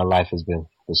my life has been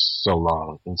for so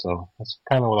long, and so that's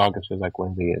kind of what August Feels Like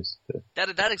Wednesday is.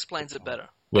 That explains it better.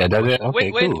 Yeah, does it?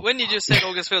 Okay, cool. When you just said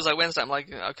August feels like Wednesday, I'm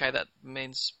like, okay, that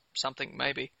means something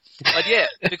maybe. But yeah,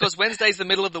 because Wednesday's the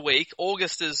middle of the week,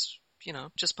 August is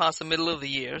just past the middle of the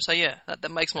year. So yeah,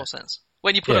 that makes more sense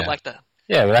when you put it like that.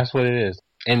 Yeah, that's what it is.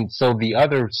 And so the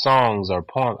other songs are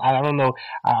poems. I don't know.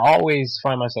 I always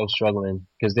find myself struggling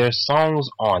because there's songs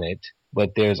on it, but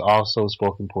there's also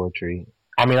spoken poetry.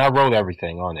 I mean, I wrote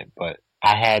everything on it, but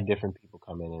I had different people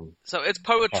come in and... So it's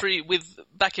poetry with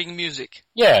backing music.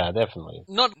 Yeah, definitely.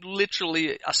 Not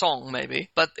literally a song,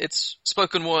 maybe, but it's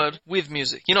spoken word with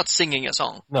music. You're not singing a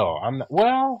song. No, I'm not.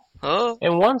 Well,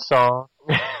 in one song...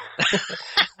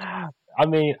 I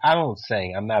mean, I don't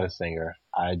sing. I'm not a singer.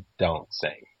 I don't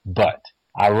sing. But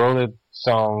I wrote a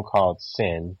song called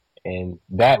Sin, and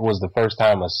that was the first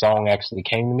time a song actually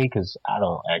came to me because I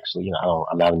don't actually,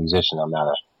 I'm not a musician. I'm not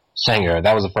a singer.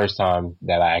 That was the first time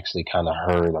that I actually kind of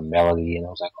heard a melody, and I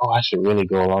was like, oh, I should really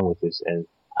go along with this. And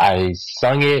I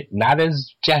sung it not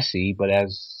as Jesse, but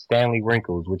as Stanley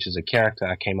Wrinkles, which is a character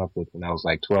I came up with when I was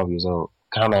like 12 years old.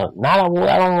 Kind of, I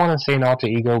don't want to say an alter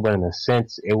ego, but in a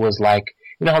sense, it was like,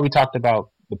 you know how we talked about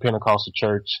the Pentecostal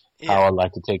church, how I'd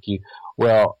like to take you?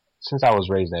 Well, since I was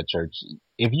raised in that church,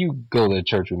 if you go to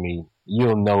church with me,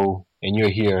 you'll know and you'll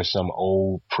hear some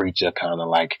old preacher kind of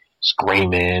like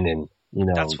screaming and,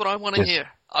 That's what I want to hear.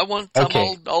 I want some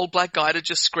old black guy to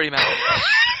just scream at me.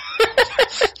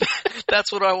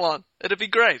 That's what I want. It'd be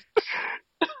great.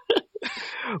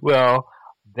 Well,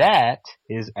 that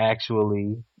is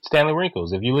actually Stanley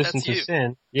Wrinkles. If you listen to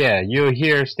Sin, you'll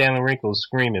hear Stanley Wrinkles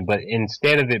screaming, but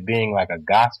instead of it being like a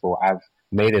gospel, I've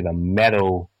made it a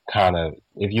metal kind of,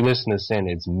 if you listen to Sin,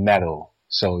 it's metal.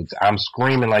 So I'm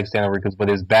screaming like Stanley Wrinkles, but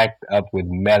it's backed up with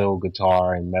metal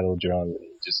guitar and metal drums and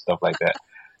just stuff like that.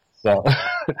 So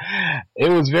it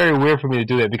was very weird for me to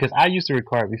do that because I used to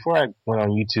record, before I went on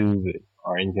YouTube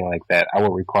or anything like that, I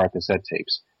would record cassette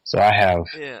tapes. So I have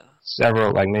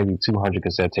several, like maybe 200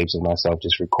 cassette tapes of myself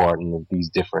just recording these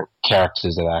different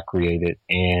characters that I created.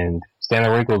 And Stanley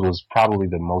Wrinkles was probably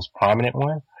the most prominent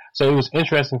one. So it was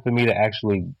interesting for me to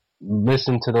actually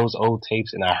listen to those old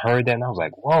tapes, and I heard that and I was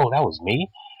like, whoa, that was me.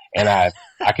 And I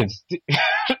could,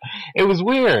 it was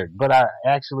weird, but I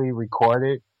actually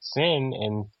recorded Sin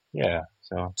and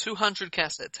so. 200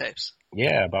 cassette tapes.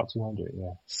 Yeah, about 200,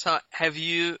 yeah. So have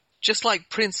you, just like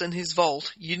Prince and his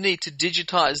vault, you need to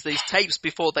digitize these tapes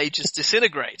before they just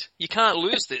disintegrate. You can't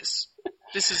lose this.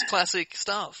 This is classic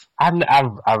stuff.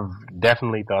 I've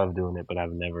definitely thought of doing it, but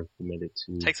I've never committed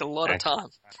to. Takes a lot of time.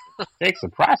 Takes a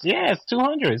process. Yeah, it's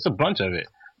 200. It's a bunch of it.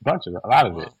 A lot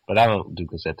of it. But I don't do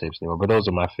cassette tapes anymore. But those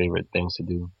are my favorite things to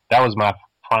do. That was my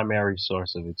primary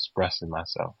source of expressing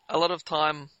myself. A lot of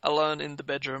time alone in the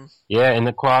bedroom. Yeah, in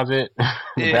the closet,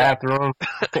 the bathroom.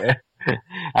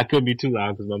 I couldn't be too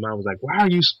loud because my mom was like, why are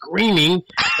you screaming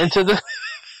into the...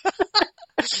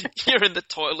 You're in the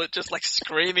toilet just like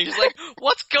screaming. She's like,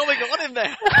 what's going on in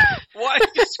there? Why are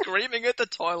you screaming at the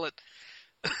toilet?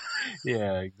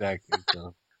 Yeah, exactly.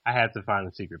 So I had to find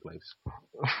a secret place.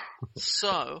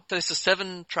 So this is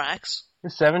 7 tracks.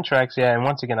 It's 7 tracks, yeah. And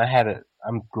once again,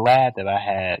 I'm glad that I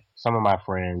had some of my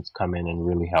friends come in and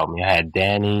really help me. I had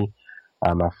Danny,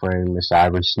 my friend Miss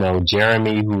Ivory Snow,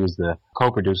 Jeremy, who is the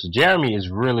co-producer. Jeremy is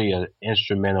really an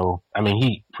instrumental. I mean,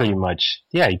 he pretty much,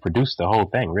 he produced the whole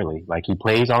thing, really. Like, he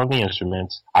plays all the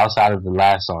instruments outside of the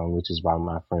last song, which is by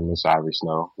my friend Miss Ivory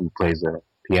Snow, who plays the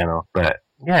piano. But,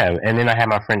 yeah, and then I had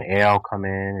my friend Al come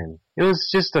in, and it was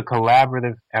just a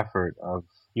collaborative effort of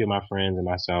a few of my friends and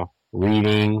myself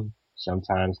reading,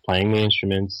 sometimes playing the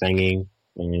instruments, singing,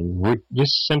 and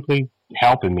just simply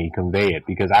helping me convey it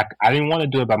because I didn't want to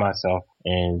do it by myself,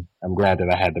 and I'm glad that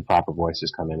I had the proper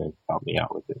voices come in and help me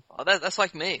out with it. Oh, that's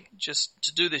like me, just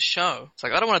to do this show. It's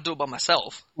like, I don't want to do it by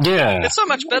myself. Yeah. It's so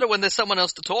much better when there's someone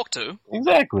else to talk to.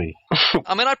 Exactly.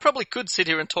 I mean, I probably could sit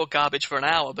here and talk garbage for an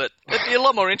hour, but it'd be a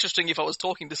lot more interesting if I was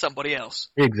talking to somebody else.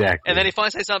 Exactly. And then if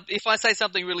I say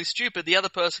something really stupid, the other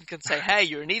person can say, hey,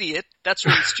 you're an idiot. That's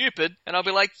really stupid. And I'll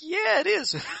be like, yeah, it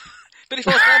is. But if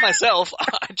I was by myself,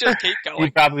 I'd just keep going.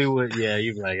 You probably would,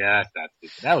 you'd be like, that's not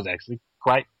stupid. That was actually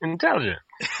quite intelligent.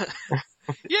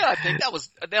 Yeah, I think that was,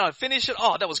 then I finished it.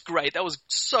 Oh, that was great. That was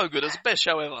so good. It was the best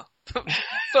show ever.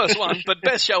 First one, but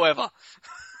best show ever.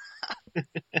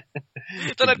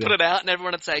 Then I'd put it out and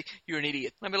everyone would say, you're an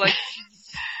idiot. And I'd be like,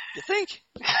 you think?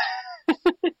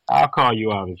 I'll call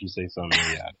you out if you say something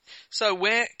idiotic. So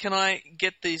where can I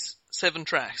get these 7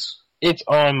 tracks? It's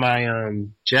on my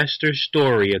Jester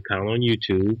Story account on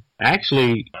YouTube.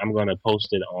 Actually, I'm going to post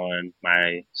it on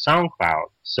my SoundCloud.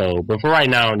 So, but for right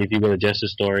now, if you go to Jester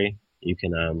Story, you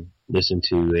can listen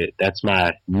to it. That's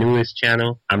my newest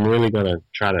channel. I'm really going to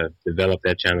try to develop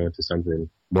that channel into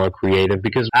something more creative,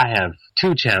 because I have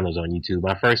 2 channels on YouTube.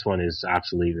 My first one is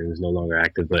obsolete and is no longer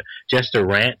active, but Jester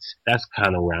Rants, that's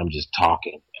kind of where I'm just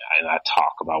talking. And I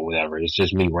talk about whatever. It's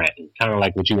just me ranting. Kind of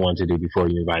like what you wanted to do before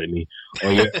you invited me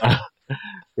on your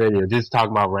radio. Just talk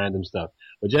about random stuff.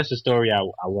 But Jester Story,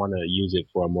 I want to use it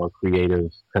for a more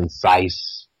creative,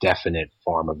 concise, definite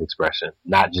form of expression.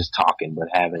 Not just talking, but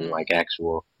having like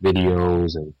actual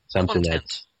videos and something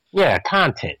Content.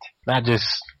 content. Not just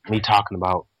me talking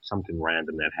about something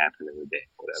random that happened in the day.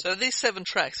 Whatever. So these 7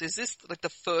 tracks, is this like the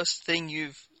first thing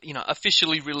you've,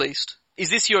 officially released? Is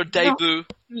this your debut?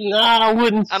 No, I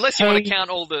wouldn't. Unless you want to count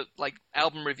all the like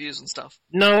album reviews and stuff.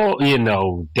 No,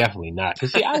 definitely not.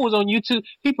 Because see, I was on YouTube.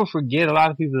 People forget. A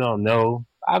lot of people don't know.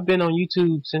 I've been on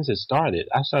YouTube since it started.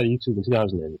 I started YouTube in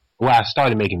 2000. I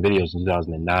started making videos in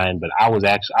 2009, but I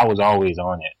was always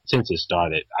on it since it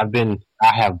started. I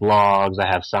have blogs, I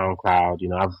have SoundCloud.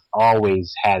 I've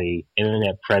always had a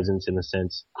internet presence in a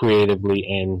sense, creatively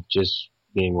and just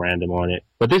being random on it.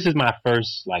 But this is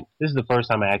the first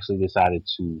time I actually decided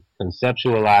to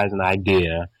conceptualize an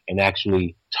idea and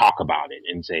actually talk about it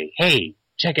and say, hey,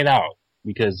 check it out,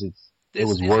 because it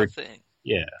was worth it.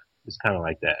 Yeah, it's kind of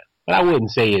like that. But I wouldn't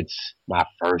say it's my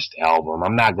first album.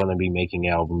 I'm not going to be making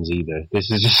albums either. This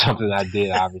is just something I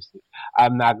did, obviously.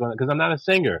 Because I'm not a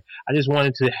singer. I just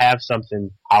wanted to have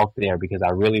something out there because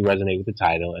I really resonate with the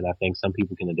title, and I think some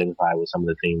people can identify with some of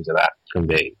the themes that I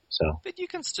conveyed. So. But you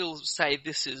can still say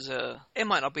this is it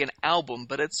might not be an album,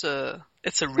 but it's a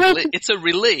release. It's a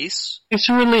release,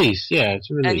 yeah, it's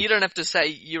a release. And you don't have to say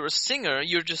you're a singer,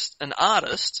 you're just an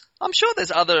artist. I'm sure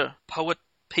there's other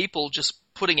people just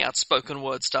putting out spoken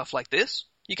word stuff like this.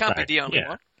 You can't be the only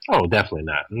one. Oh, definitely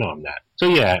not. No, I'm not. So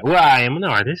yeah, I am an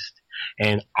artist,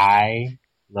 and I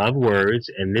love words,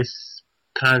 and this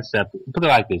concept, put it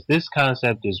like this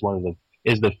concept is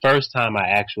the first time I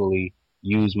actually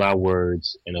use my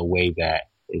words in a way that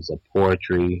is a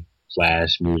poetry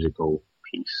 / musical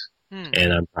piece.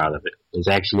 And I'm proud of it. It's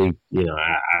actually,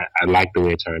 I like the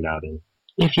way it turned out, and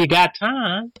if you got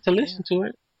time to listen to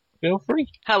it, feel free.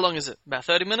 How long is it? About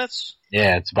 30 minutes?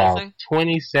 Yeah, it's about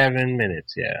 27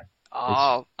 minutes, yeah.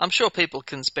 Oh, I'm sure people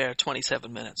can spare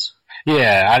 27 minutes.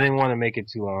 Yeah, I didn't want to make it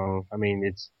too long. I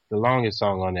mean, the longest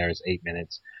song on there is 8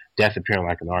 minutes. Death Appearing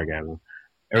Like an Orgasm.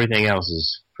 Everything else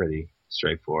is pretty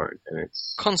straightforward, and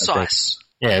it's concise.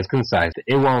 It's concise.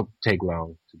 It won't take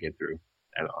long to get through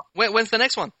at all. When's the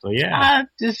next one? So yeah, I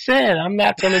just said I'm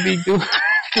not going to be doing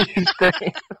these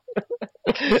things.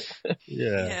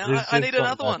 I need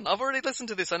another one. I've already listened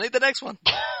to this. I need the next one.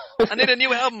 I need a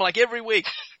new album like every week.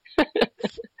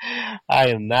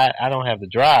 I don't have the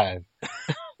drive.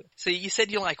 See, you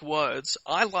said you like words.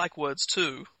 I like words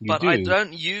too, but do. I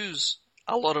don't use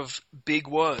a lot of big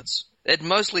words. It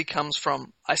mostly comes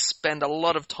from I spend a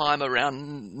lot of time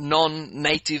around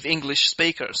non-native English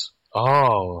speakers.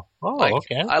 Oh,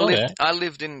 okay. I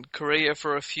lived in Korea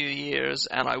for a few years,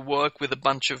 and I work with a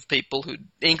bunch of people who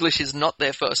English is not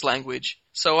their first language.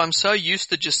 So I'm so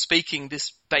used to just speaking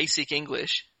this basic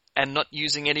English and not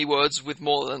using any words with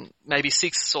more than maybe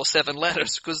 6 or 7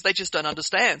 letters because they just don't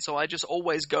understand. So I just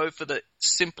always go for the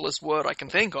simplest word I can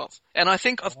think of. And I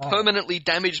think I've permanently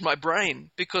damaged my brain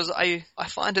because I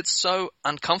find it so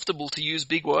uncomfortable to use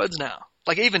big words now.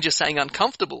 Like even just saying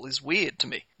uncomfortable is weird to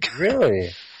me.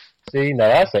 Really? See, now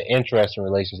that's an interesting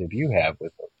relationship you have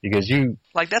with them because you...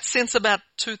 Like that's since about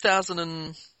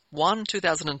 2001,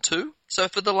 2002. So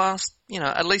for the last,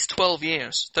 at least 12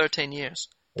 years, 13 years.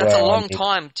 That's a long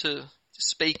time to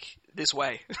speak this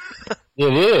way.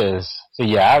 It is. So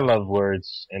yeah, I love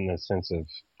words in the sense of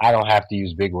I don't have to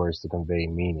use big words to convey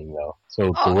meaning though.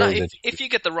 So if you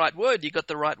get the right word, you got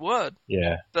the right word.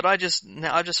 Yeah. But I just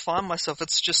find myself,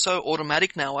 it's just so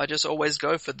automatic now. I just always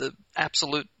go for the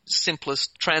absolute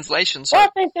simplest translation so, I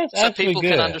think that's so people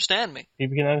good. can understand me.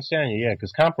 People can understand you, yeah,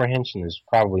 because comprehension is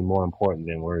probably more important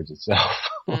than words itself.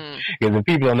 Because if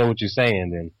people don't know what you're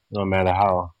saying, then no matter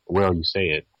how well you say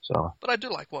it. So. But I do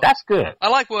like words. That's good. I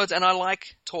like words and I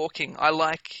like talking. I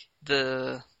like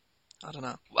I don't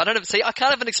know. See, I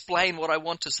can't even explain what I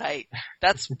want to say.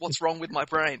 That's what's wrong with my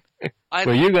brain.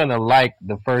 So you're going to like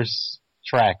the first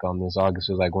track on this August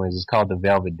Was Like Wednesday. It's called The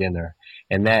Velvet Dinner.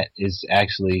 And that is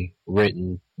actually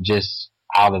written just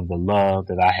out of the love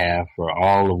that I have for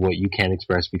all of what you can't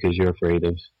express because you're afraid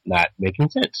of not making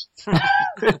sense.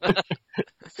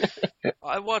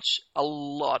 I watch a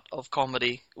lot of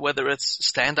comedy, whether it's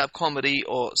stand-up comedy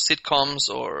or sitcoms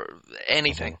or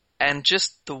anything. And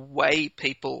just the way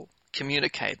people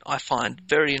communicate, I find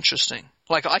very interesting.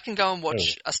 Like, I can go and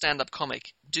watch a stand-up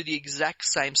comic do the exact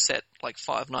same set, like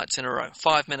 5 nights in a row,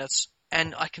 5 minutes,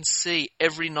 and I can see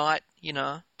every night, you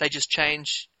know, they just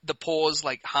change the pause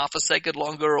like half a second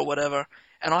longer or whatever,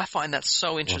 and I find that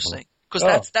so interesting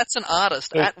because that's an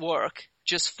artist at work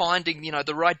just finding, you know,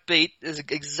 the right beat is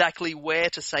exactly where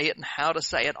to say it and how to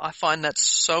say it. I find that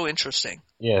so interesting.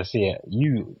 Yeah, see,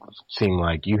 you seem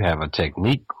like you have a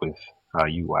technique with how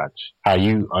you watch, how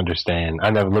you understand. I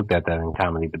never looked at that in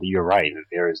comedy, but you're right.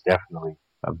 There is definitely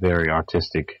a very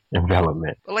artistic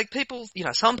envelopment. Like people, you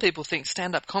know, some people think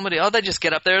stand-up comedy, they just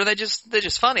get up there and they're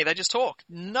just funny. They just talk.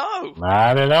 No.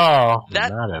 Not at all.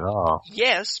 Not at all.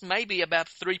 Yes, maybe about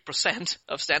 3%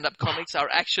 of stand-up comics are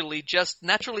actually just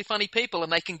naturally funny people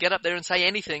and they can get up there and say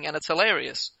anything and it's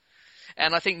hilarious.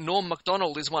 And I think Norm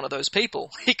Macdonald is one of those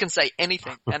people. He can say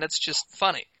anything and it's just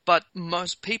funny. But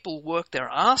most people work their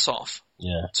ass off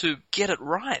to get it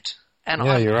right. And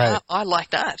you're right. I like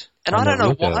that. And I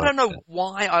don't know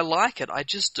why I like it. I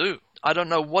just do. I don't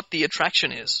know what the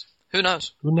attraction is. Who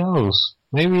knows? Who knows?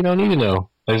 Maybe you don't need to know.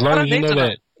 As long as you know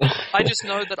that. I just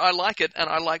know that I like it and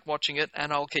I like watching it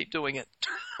and I'll keep doing it.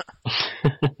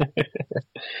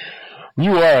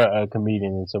 You are a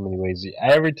comedian in so many ways.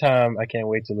 Every time I can't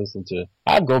wait to listen to,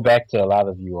 I go back to a lot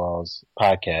of you all's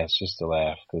podcasts just to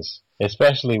laugh, because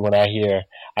especially when I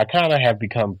kind of have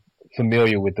become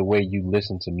familiar with the way you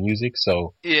listen to music.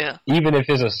 So even if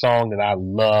it's a song that I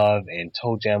love and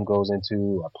Toe Jam goes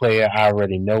into a player, I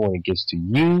already know when it gets to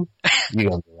you, you're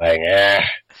going to be like,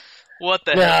 what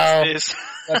the hell is this?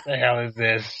 What the hell is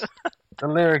this? The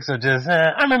lyrics are just,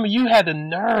 I remember you had the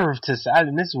nerve to say,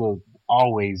 and this will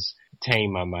always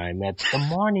tame my mind, that The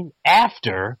Morning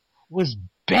After was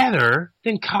better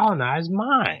than Colonized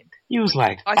Mind. He was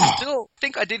like, I still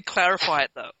think I did clarify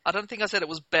it, though. I don't think I said it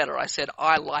was better. I said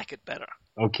I like it better.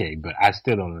 Okay, but I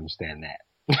still don't understand that.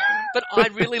 But I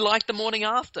really like The Morning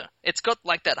After. It's got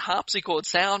like that harpsichord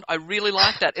sound. I really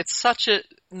like that. It's such a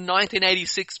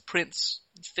 1986 Prince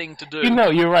thing to do. You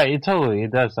know, you're right. It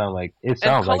does sound like, And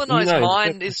Colonized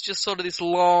Mind is just sort of this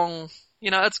long,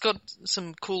 you know, it's got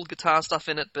some cool guitar stuff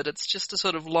in it, but it's just a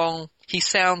sort of long, he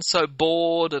sounds so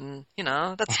bored and, you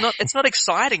know, it's not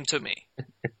exciting to me.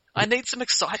 I need some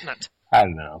excitement. I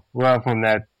don't know. Well, from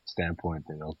that standpoint,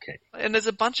 then okay. And there's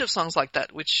a bunch of songs like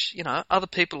that, which, you know, other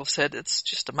people have said it's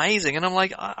just amazing. And I'm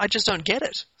like, I just don't get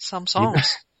it. Some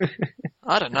songs.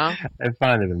 I don't know. I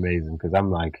find it amazing because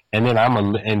I'm like, and then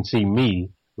and see me,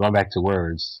 going back to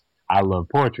words, I love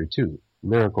poetry too.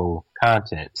 Lyrical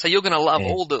content. So you're going to love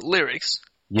all the lyrics.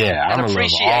 Yeah, I'm going to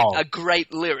appreciate a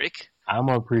great lyric. I'm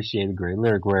going to appreciate a great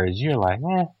lyric, whereas you're like,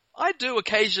 I do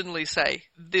occasionally say,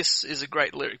 this is a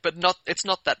great lyric, but it's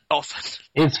not that often.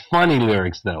 It's funny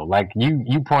lyrics, though. Like,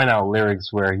 you point out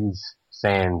lyrics where he's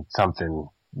saying something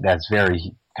that's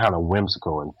very kind of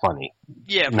whimsical and funny.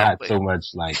 Yeah, probably. Not so much,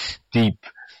 like, deep,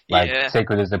 like,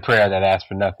 sacred is the prayer that asks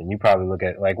for nothing. You probably look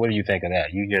at, like, what do you think of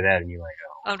that? You hear that and you're like,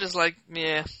 oh. I'm just like,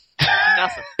 yeah,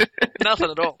 nothing. Nothing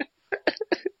at all.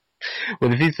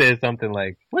 Well, if he says something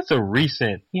like,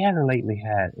 he hasn't lately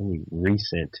had any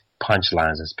recent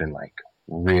punchlines that's been like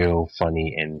real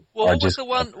funny and. Well,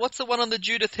 what's the one on the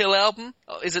Judith Hill album?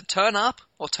 Is it Turn Up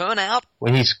or Turn Out?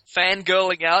 When he's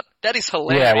fangirling out, that is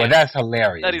hilarious. Yeah, well, that's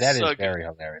hilarious. That is very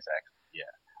hilarious, actually.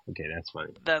 Yeah. Okay, that's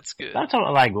funny. That's good. I'm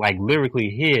talking like lyrically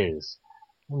his.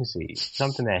 Let me see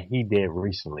something that he did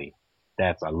recently.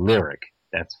 That's a lyric.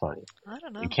 That's funny. I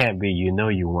don't know. It can't be, you know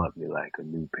you want me like a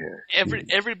new pair.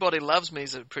 Everybody Loves Me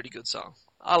is a pretty good song.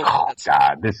 I like that song.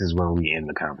 God, this is when we end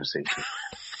the conversation.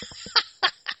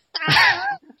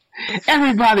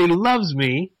 Everybody Loves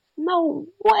Me? No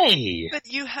way. But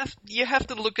you have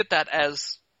to look at that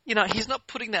as, you know, he's not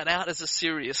putting that out as a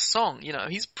serious song. You know,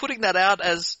 he's putting that out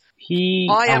as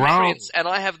I am Prince and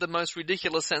I have the most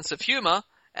ridiculous sense of humor,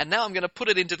 and now I'm going to put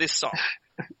it into this song.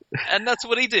 And that's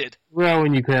what he did. Well,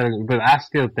 but I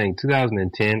still think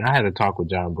 2010, I had a talk with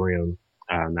John Brim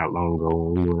not long ago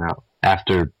when we went out.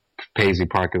 After Paisley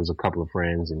Park, there was a couple of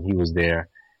friends, and he was there.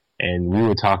 And we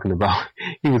were talking about,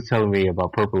 he was telling me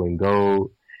about Purple and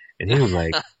Gold. And he was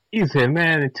like, he said,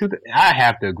 man, I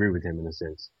have to agree with him in a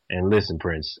sense. And listen,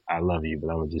 Prince, I love you, but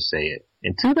I'm going to just say it.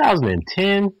 In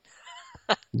 2010,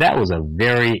 that was a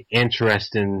very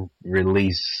interesting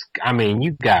release. I mean,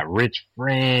 you got Rich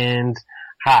Friends,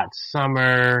 Hot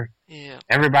Summer,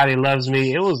 Everybody Loves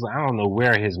Me. It was, I don't know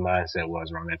where his mindset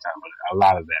was around that time, but a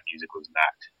lot of that music was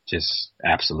not just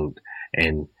absolute.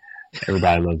 And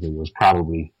Everybody Loves Me was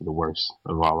probably the worst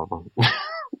of all of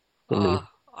them.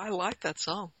 I like that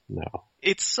song. No.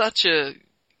 It's such a,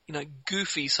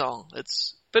 goofy song.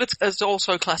 But it's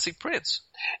also classic Prince.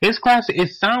 It's classic. It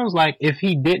sounds like if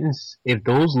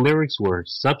those lyrics were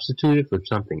substituted for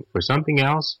something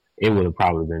else, it would have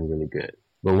probably been really good.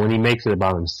 But when he makes it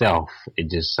about himself, it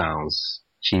just sounds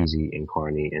cheesy and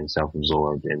corny and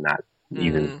self-absorbed and not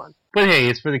even fun. But hey,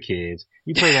 it's for the kids.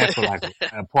 You play that for like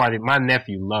a party. My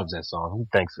nephew loves that song.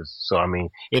 He thinks it's so. I mean,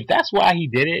 if that's why he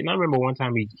did it, and I remember one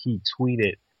time he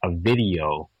tweeted a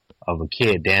video of a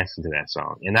kid dancing to that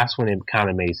song, and that's when it kind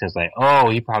of made sense. Like,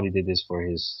 oh, he probably did this for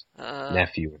his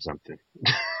nephew or something.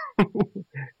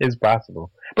 It's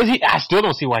possible, but I still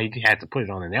don't see why he had to put it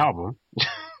on an album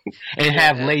and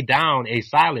have laid down a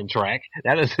silent track.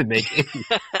 That doesn't make any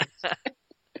sense.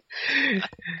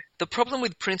 The problem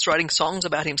with Prince writing songs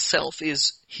about himself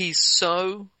is he's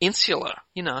so insular.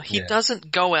 You know, he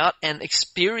doesn't go out and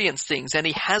experience things, and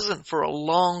he hasn't for a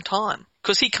long time.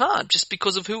 Because he can't, just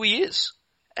because of who he is.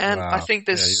 And I think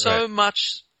there's so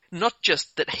much, not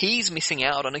just that he's missing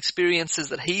out on, experiences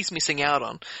that he's missing out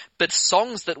on, but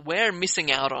songs that we're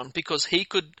missing out on because he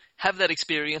could have that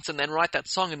experience and then write that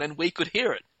song and then we could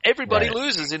hear it. Everybody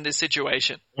loses in this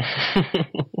situation.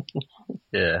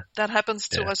 Yeah. That happens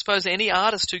to, I suppose, any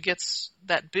artist who gets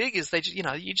that big is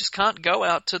you just can't go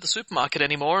out to the supermarket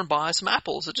anymore and buy some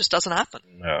apples. It just doesn't happen.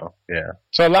 No, yeah.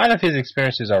 So a lot of his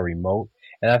experiences are remote,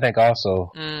 and I think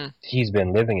also he's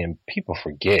been living in, people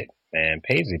forget, man,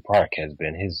 Paisley Park has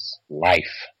been his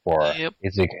life for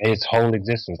his whole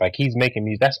existence. Like, he's making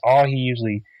music. That's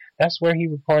where he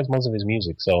records most of his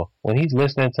music. So when he's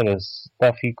listening to the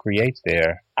stuff he creates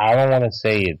there, I don't want to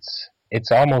say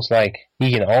it's almost like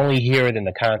he can only hear it in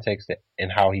the context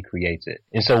and how he creates it.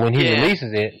 And so when he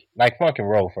releases it, like Funk and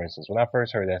Roll, for instance, when I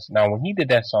first heard that, now when he did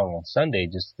that song on Sunday,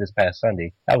 just this past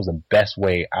Sunday, that was the best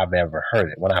way I've ever heard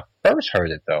it. When I first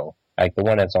heard it, though, like the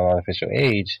one that's on Artificial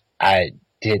Age, I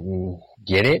didn't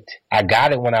get it. I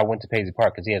got it when I went to Paisley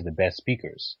Park because he has the best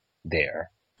speakers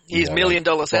there. His $1 million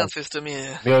sound system,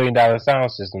 $1 million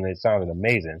sound system, it sounded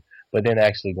amazing. But then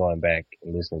actually going back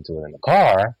and listening to it in the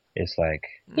car, it's like,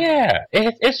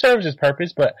 it serves its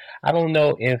purpose, but I don't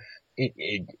know if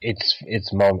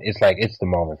it's moment. It's like, it's the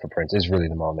moment for Prince. It's really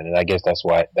the moment. And I guess that's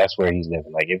where he's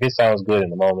living. Like, if it sounds good in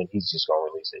the moment, he's just going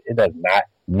to release it. It does not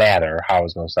matter how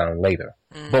it's going to sound later.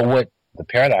 But what the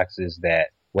paradox is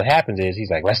that what happens is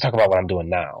he's like, let's talk about what I'm doing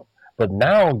now. But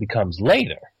now becomes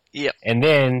later. Yep. And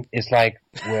then it's like,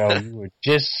 well, you were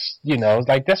just, it's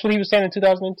like, that's what he was saying in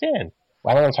 2010.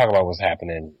 Well, I don't want to talk about what's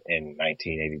happening in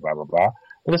 1980, blah, blah, blah.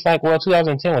 But it's like, well,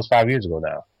 2010 was 5 years ago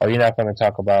now. Are you not going to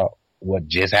talk about what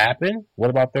just happened? What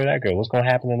about Third Eye Girl? What's going to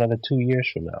happen another 2 years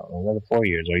from now? Another 4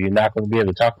 years? Are you not going to be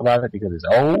able to talk about it because it's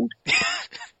old?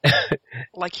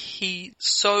 Like, he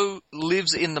so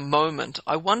lives in the moment.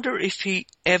 I wonder if he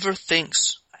ever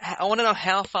thinks. I want to know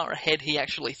how far ahead he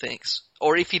actually thinks.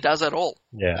 Or if he does at all.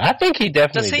 Yeah, I think he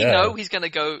definitely does. Does he know he's going to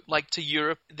go, like, to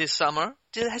Europe this summer?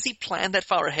 Has he planned that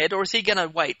far ahead? Or is he going to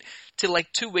wait till,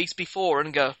 like, 2 weeks before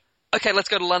and go, okay, let's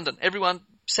go to London. Everyone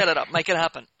set it up. Make it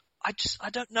happen. I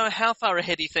don't know how far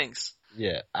ahead he thinks.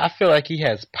 Yeah, I feel like he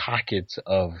has pockets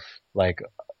of, like,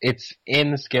 it's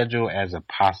in the schedule as a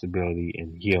possibility,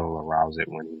 and he'll arouse it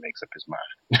when he makes up his mind.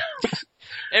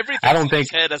 Everything's in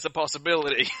his head as a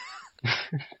possibility.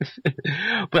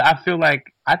 But I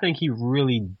think he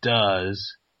really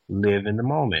does live in the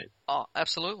moment. Oh,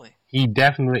 absolutely. He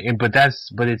definitely, but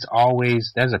it's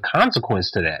always, there's a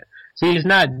consequence to that. See, it's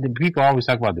not, people always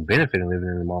talk about the benefit of living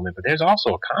in the moment, but there's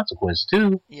also a consequence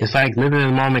too. Yeah. It's like living in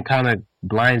the moment kind of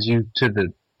blinds you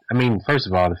to first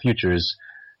of all, the future is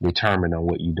determined on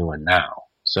what you're doing now.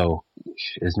 So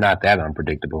it's not that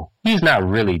unpredictable. He's not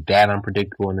really that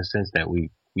unpredictable in the sense that we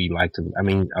like to,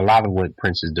 a lot of what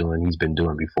Prince is doing, he's been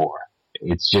doing before.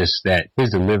 It's just that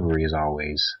his delivery is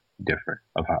always different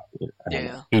of how,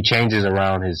 he changes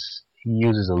around he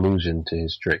uses illusion to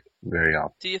his trick very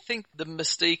often. Do you think the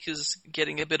mystique is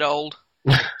getting a bit old?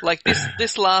 Like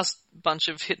this last bunch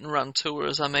of hit and run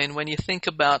tours, when you think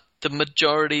about the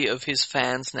majority of his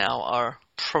fans now are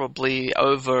probably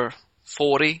over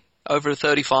 40, over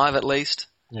 35 at least.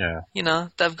 Yeah.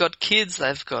 They've got kids,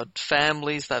 they've got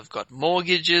families, they've got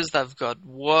mortgages, they've got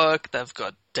work, they've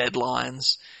got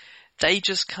deadlines. They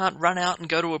just can't run out and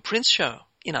go to a Prince show,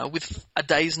 with a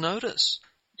day's notice.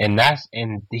 He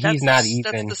doesn't,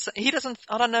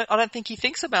 I don't think he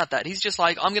thinks about that. He's just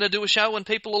like, I'm going to do a show and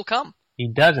people will come. He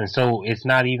doesn't. So it's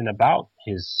not even about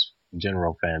his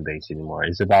general fan base anymore.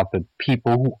 It's about the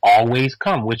people who always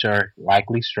come, which are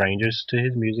likely strangers to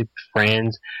his music,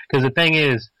 friends. Because the thing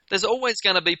is, there's always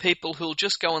going to be people who'll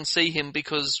just go and see him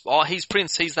because, he's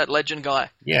Prince, he's that legend guy.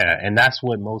 Yeah, and that's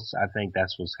what's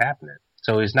happening.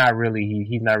 So it's not really,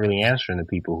 he's not really answering the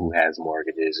people who has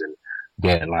mortgages and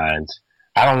deadlines.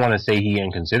 I don't want to say he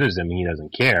considers them and he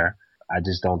doesn't care. I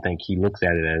just don't think he looks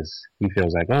at it as, he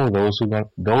feels like, oh, those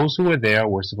who are there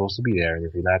were supposed to be there, and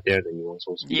if you're not there, then you weren't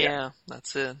supposed to be there. Yeah,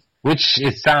 that's it. Which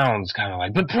it sounds kind of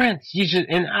like, but Prince, you should,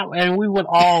 and we would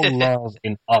all love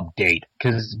an update,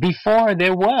 because before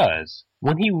there was,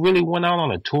 when he really went out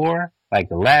on a tour, like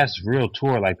the last real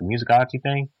tour, like the Musicology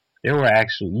thing, there were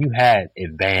actually, you had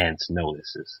advance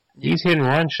notices. Yeah. These hit and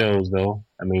run shows, though,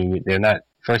 I mean, they're not,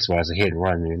 first of all, as a hit and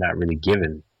run, you're not really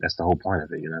given, that's the whole point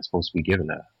of it, you're not supposed to be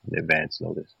given an advance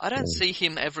notice. I don't see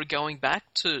him ever going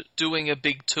back to doing a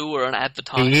big tour and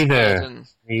advertising. Either.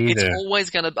 It's always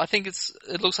gonna, I think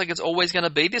it looks like it's always gonna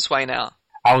be this way now.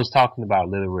 I was talking about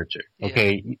Little Richard.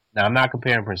 Okay, Yeah. Now I'm not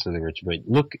comparing Prince to Little Richard, but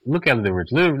look at Little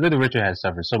Richard. Little Richard has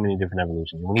suffered so many different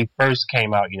evolutions. When he first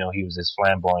came out, he was this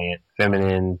flamboyant,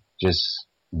 feminine, just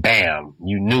bam,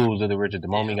 you knew it was Little Richard the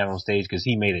moment he got on stage because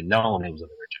he made it known it was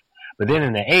Little Richard. But then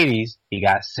in the 80s, he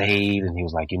got saved and he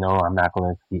was like, I'm not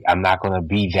gonna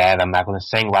be that. I'm not gonna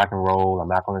sing rock and roll. I'm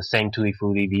not gonna sing Tutti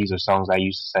Frutti. These are songs I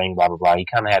used to sing, blah, blah, blah. He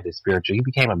kind of had this spiritual, he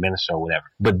became a minister or whatever.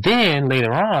 But then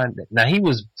later on, now he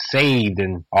was saved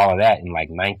and all of that in like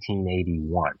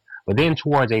 1981. But then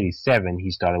towards 87,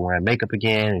 he started wearing makeup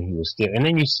again and he was still, and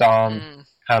then you saw him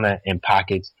kind of in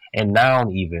pockets. And now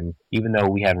even though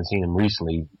we haven't seen him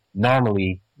recently,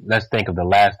 normally, let's think of the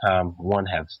last time one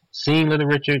have seen Little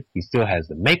Richard. He still has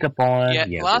the makap on. Yeah,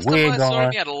 he has last the wig time I saw on.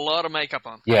 him, he had a lot of makeup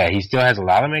on. Yeah, he still has a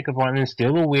lot of makeup on and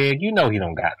still a wig. He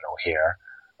don't got no hair.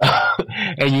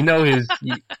 And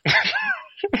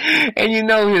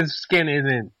his skin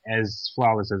isn't as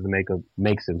flawless as the makeup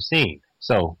makes him seem.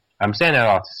 So I'm saying that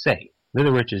all to say,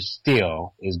 Little Richard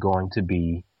still is going to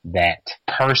be that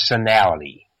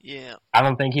personality. Yeah. I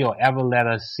don't think he'll ever let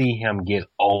us see him get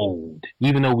old,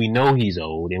 even though we know he's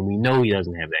old and we know he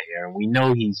doesn't have that hair and we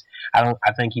know I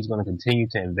think he's going to continue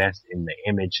to invest in the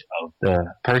image of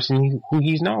the person who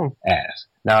he's known as.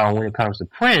 Now, when it comes to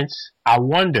Prince, I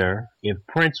wonder if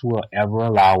Prince will ever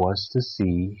allow us to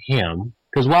see him.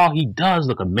 Because while he does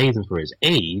look amazing for his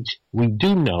age, we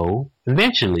do know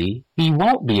eventually he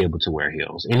won't be able to wear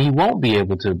heels. And he won't be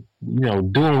able to,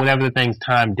 doing whatever the things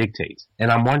time dictates.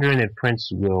 And I'm wondering if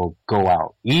Prince will go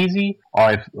out easy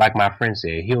or if, like my friend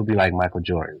said, he'll be like Michael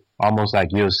Jordan. Almost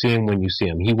like you'll see him when you see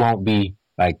him. He won't be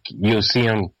like, you'll see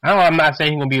him. I'm not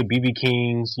saying he's going to be a B.B.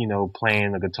 King's,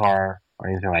 playing a guitar or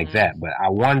anything like that. But I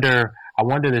wonder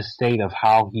the state of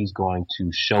how he's going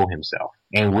to show himself.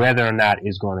 And whether or not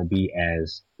it's going to be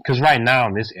because right now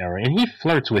in this era, and he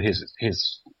flirts with his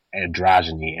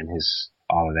androgyny and his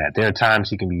all of that. There are times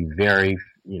he can be very,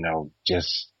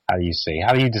 just how do you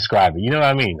describe it? You know what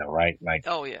I mean, though, right? Like,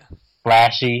 oh yeah,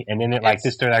 flashy, and then like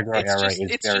this Third Eye Girl era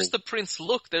it's just the Prince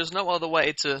look. There's no other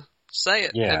way to say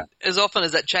it. Yeah. And as often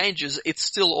as that changes, it's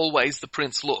still always the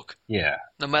Prince look. Yeah.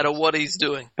 No matter what he's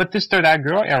doing. But this Third Eye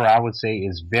Girl era, I would say,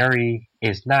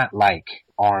 it's not like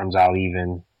arms out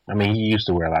even. I mean, he used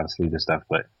to wear a lot of sleeveless stuff,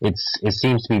 but it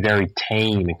seems to be very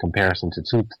tame in comparison to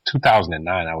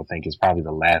 2009. I would think is probably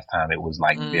the last time it was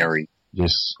like very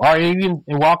just, or even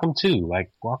in Welcome 2, like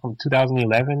Welcome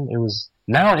 2011.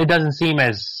 Now it doesn't seem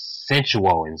as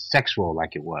sensual and sexual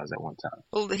like it was at one time.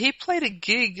 Well, he played a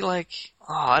gig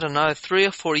I don't know, 3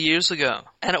 or 4 years ago.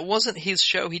 And it wasn't his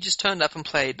show. He just turned up and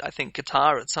played, I think,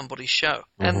 guitar at somebody's show.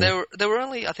 Mm-hmm. And there were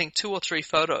only, I think, 2 or 3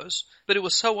 photos. But it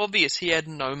was so obvious he had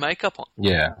no makeup on.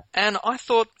 Yeah. And I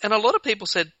thought, and a lot of people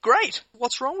said, great,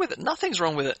 what's wrong with it? Nothing's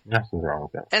wrong with it. Nothing's wrong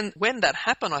with it. And when that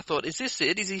happened, I thought, is this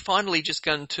it? Is he finally just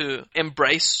going to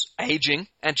embrace aging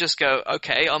and just go,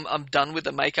 okay, I'm done with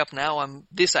the makeup now. I'm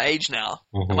this age now.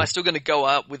 Mm-hmm. Am I still going to go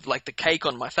out with like the cake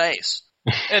on my face?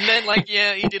 And then,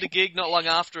 he did a gig not long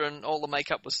after, and all the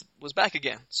makeup was back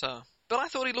again. So, but I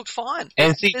thought he looked fine.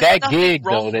 And see, that gig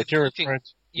though that you're referring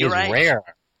to is rare.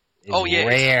 It's rare.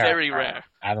 It's very rare.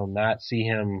 I do not see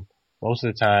him most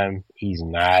of the time. He's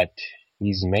not.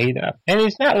 He's made up, and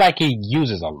it's not like he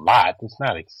uses a lot. It's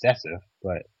not excessive,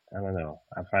 but I don't know.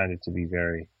 I find it to be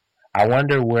very. I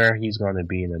wonder where he's going to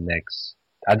be in the next.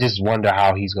 I just wonder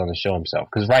how he's going to show himself.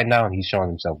 Because right now, he's showing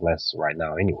himself less right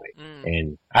now anyway.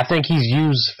 And I think he's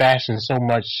used fashion so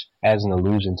much as an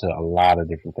allusion to a lot of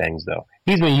different things, though.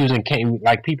 He's been using cane,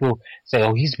 like people say,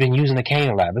 oh, he's been using the cane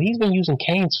a lot. But he's been using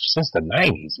canes since the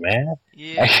 90s, man.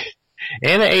 Yeah.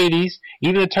 And the 80s,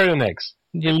 even the turtlenecks.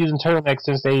 He's been using turtlenecks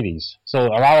since the 80s. So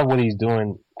a lot of what he's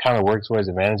doing kind of works for his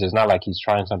advantage. It's not like he's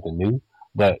trying something new.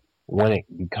 But when it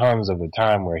becomes of a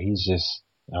time where he's just...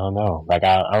 I don't know. Like,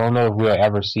 I don't know if we'll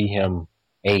ever see him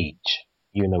age,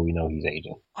 even though we know he's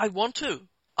aging. I want to.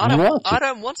 I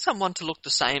don't want someone to look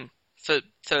the same for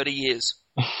 30 years.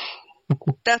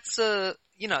 That's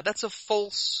that's a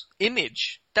false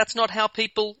image. That's not how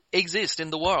people exist in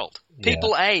the world.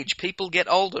 People age, people get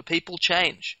older, people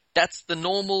change. That's the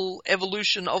normal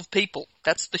evolution of people.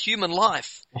 That's the human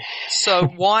life. So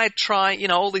why try,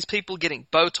 all these people getting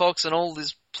Botox and all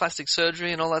this plastic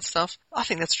surgery and all that stuff? I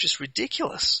think that's just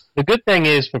ridiculous. The good thing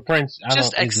is for Prince,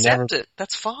 just accept it.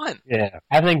 That's fine. Yeah.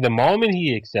 I think the moment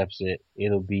he accepts it,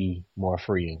 it'll be more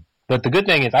freeing. But the good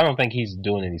thing is I don't think he's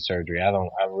doing any surgery. I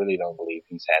really don't believe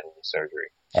he's had any surgery.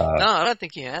 No, I don't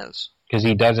think he has. Because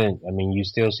he doesn't, you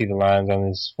still see the lines on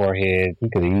his forehead. He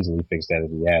could have easily fixed that if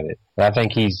he had it. But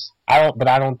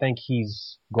I don't think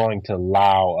he's going to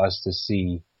allow us to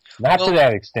see, to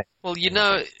that extent. Well,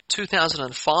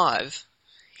 2005,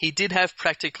 he did have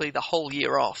practically the whole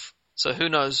year off. So who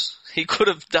knows? He could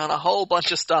have done a whole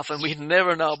bunch of stuff and we'd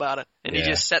never know about it. And he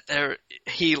just sat there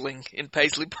healing in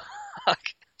Paisley Park.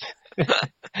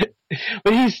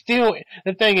 But he's still,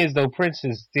 the thing is though, Prince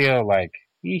is still like,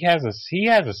 he has a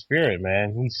spirit,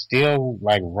 man. He's still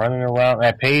like running around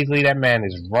at Paisley. That man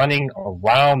is running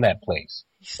around that place.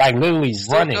 Like literally he's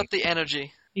running. Still got the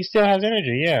energy. He still has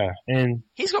energy, yeah. And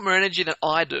he's got more energy than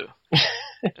I do.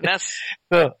 And that's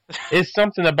so it's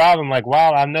something about him, like,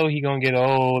 while I know he's gonna get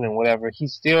old and whatever,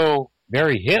 he's still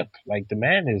very hip. Like the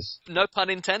man is, no pun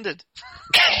intended.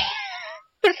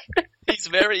 He's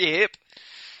very hip.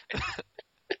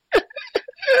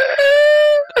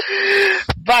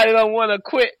 Body don't want to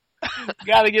quit.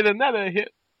 Got to get another hit.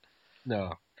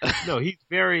 No, he's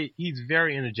very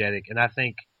energetic, and I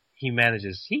think he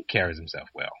carries himself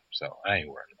well. So I ain't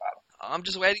worried about him. I'm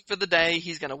just waiting for the day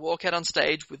he's going to walk out on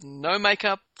stage with no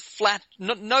makeup, flat,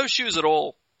 no shoes at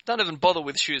all. Don't even bother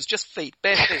with shoes, just feet,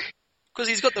 bare feet. Because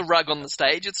he's got the rug on the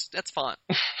stage. That's fine.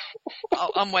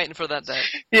 I'm waiting for that day.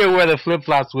 He'll wear the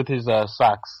flip-flops with his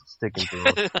socks sticking through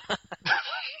them.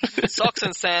 Socks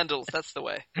and sandals, that's the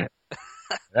way.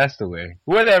 That's the way.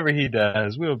 Whatever he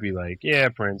does, we'll be like, yeah,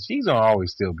 Prince, he's gonna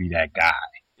always still be that guy.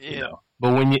 Yeah.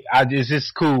 But when it's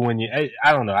just cool when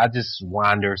I don't know, I just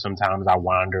wander sometimes. I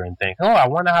wander and think, I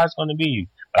wonder how it's gonna be.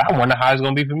 But I wonder how it's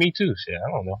gonna be for me too. Shit, I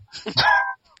don't know.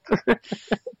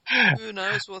 Who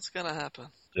knows what's gonna happen?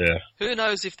 Yeah. Who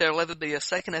knows if there'll ever be a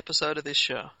second episode of this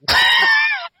show?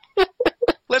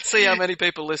 Let's see how many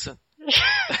people listen.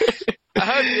 I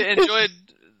hope you enjoyed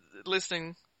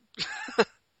listening.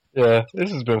 Yeah,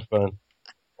 this has been fun.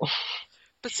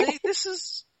 But see, this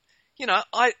is,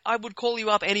 I would call you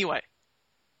up anyway.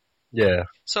 Yeah.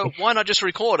 So why not just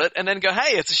record it and then go,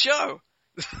 hey, it's a show?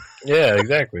 Yeah,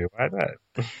 exactly. Why not?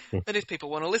 And if people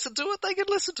want to listen to it, they can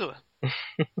listen to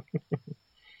it.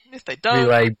 If they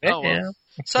don't, well.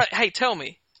 So, hey, tell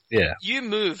me. Yeah. You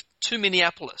moved to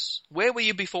Minneapolis. Where were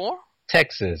you before?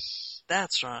 Texas.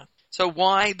 That's right. So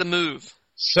why the move?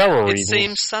 Several reasons. It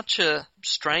seems such a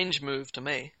strange move to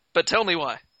me. But tell me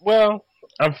why. Well,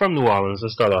 I'm from New Orleans.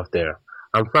 Let's start off there.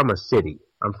 I'm from a city.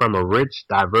 I'm from a rich,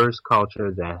 diverse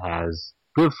culture that has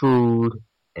good food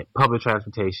and public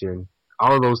transportation,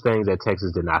 all of those things that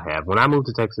Texas did not have. When I moved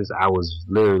to Texas, I was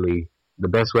literally, the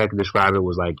best way I could describe it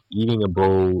was like eating a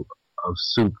bowl of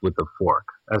soup with a fork.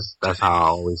 That's how I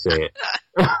always say it.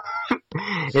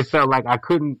 It felt like I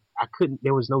couldn't,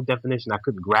 there was no definition. I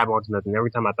couldn't grab onto nothing.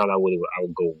 Every time I thought I would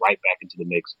go right back into the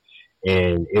mix.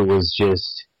 And it was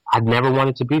just, I never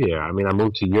wanted to be there. I mean, I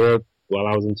moved to Europe while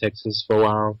I was in Texas for a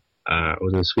while. I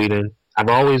was in Sweden. I've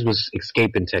always was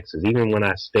escaping Texas. Even when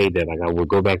I stayed there, like I would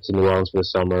go back to New Orleans for the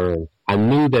summer, and I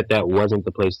knew that wasn't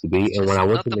the place to be. And when I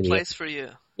went to Minneapolis, not the place for you.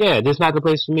 Yeah, just not the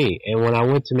place for me. And when I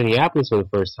went to Minneapolis for the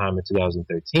first time in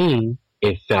 2013,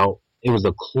 it was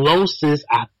the closest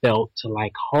I felt to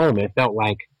like home. It felt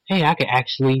like, hey, I could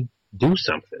actually do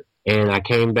something. And I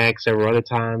came back several other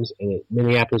times, and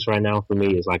Minneapolis right now for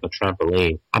me is like a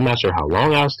trampoline. I'm not sure how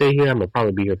long I'll stay here. I'm gonna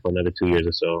probably be here for another 2 years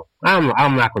or so.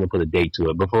 I'm not gonna put a date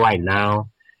to it, but for right now,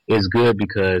 it's good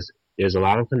because there's a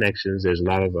lot of connections. There's a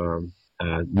lot of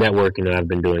networking that I've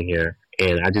been doing here,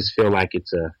 and I just feel like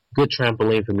it's a good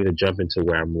trampoline for me to jump into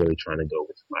where I'm really trying to go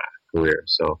with my career.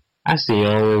 So that's the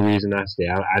only reason I stay.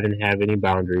 I didn't have any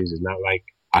boundaries. It's not like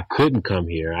I couldn't come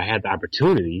here. I had the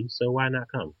opportunity, so why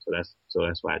not come? So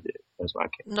that's why I did. That's why I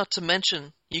came. Not to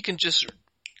mention, you can just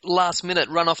last minute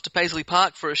run off to Paisley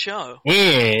Park for a show.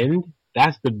 And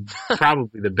that's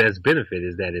probably the best benefit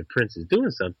is that if Prince is doing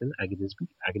something, I could just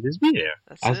be there.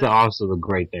 That's also the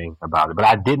great thing about it. But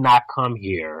I did not come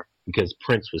here because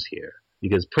Prince was here.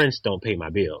 Because Prince don't pay my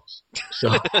bills.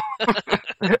 So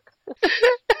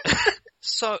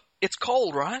So it's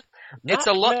cold, right? It's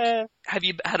a lot. Man. Have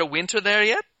you had a winter there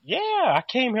yet? Yeah, I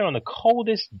came here on the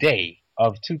coldest day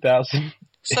of 2000.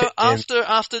 So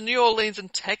after New Orleans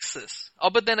and Texas. Oh,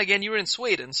 but then again, you were in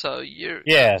Sweden, so you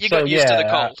got used to the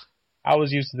cold. I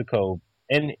was used to the cold.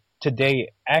 And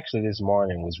today, actually this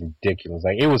morning was ridiculous.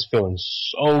 Like, it was feeling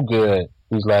so good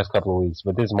these last couple of weeks.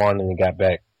 But this morning it got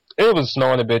back. It was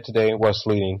snowing a bit today. It was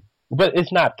sleeting. But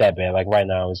it's not that bad. Like, right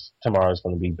now, tomorrow's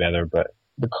going to be better. But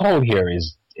the cold here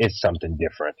is something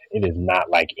different. It is not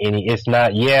like it's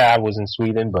not, I was in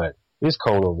Sweden, but this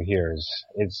cold over here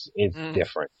it's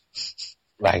different.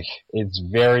 Like, it's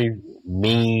very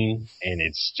mean, and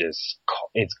it's just,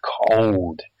 it's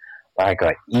cold. Like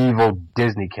an evil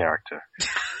Disney character.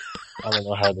 I don't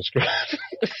know how to describe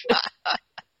it.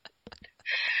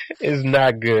 It's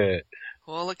not good.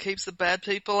 Well, it keeps the bad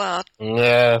people out.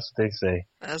 Yeah, that's what they say.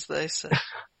 As they say.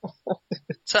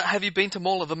 So, have you been to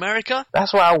Mall of America?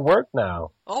 That's where I work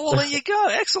now. Oh, well, there you go.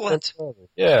 Excellent.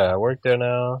 Yeah, I work there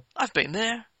now. I've been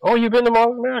there. Oh, you've been to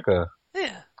Mall of America?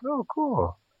 Yeah. Oh,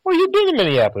 cool. Well, you've been to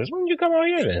Minneapolis. When did you come out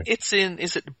here then? It's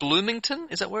is it Bloomington?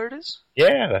 Is that where it is?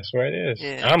 Yeah, that's where it is.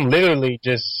 Yeah. I'm literally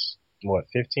just,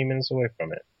 15 minutes away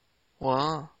from it.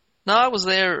 Wow. No, I was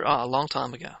there a long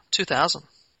time ago. 2000.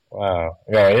 Wow.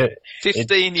 Yeah,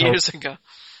 15 years ago.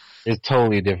 It's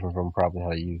totally different from probably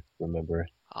how you remember it.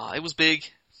 It was big.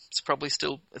 It's probably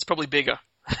bigger.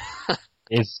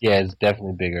 It's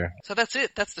definitely bigger. So that's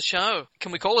it. That's the show.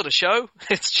 Can we call it a show?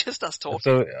 It's just us talking.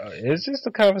 So it's just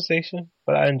a conversation,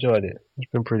 but I enjoyed it.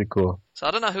 It's been pretty cool. So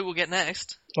I don't know who we'll get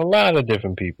next. A lot of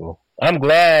different people. I'm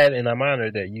glad and I'm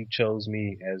honored that you chose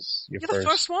me as your You're the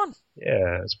first one.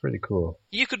 Yeah, it's pretty cool.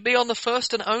 You could be on the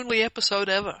first and only episode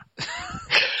ever.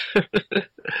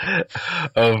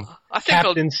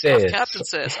 Captain Says. Captain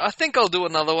Says. I think I'll do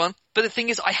another one. But the thing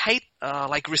is, I hate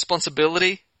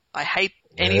responsibility. I hate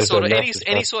any sort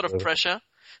of pressure.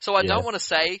 So I don't want to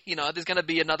say, there's going to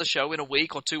be another show in a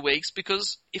week or 2 weeks,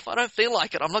 because if I don't feel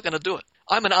like it, I'm not going to do it.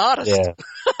 I'm an artist. Yeah.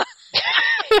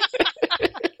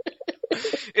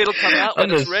 It'll come out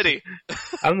when it's ready.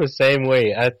 I'm the same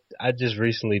way. I just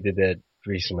recently did that.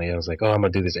 I was like, I'm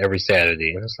going to do this every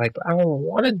Saturday. And it's like, I don't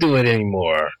want to do it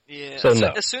anymore. Yeah. So no.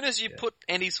 As soon as you put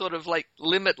any sort of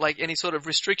limit, any sort of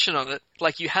restriction on it,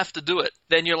 you have to do it,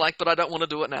 then you're like, but I don't want to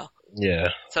do it now. Yeah.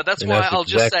 So that's why I'll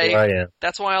just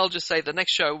say the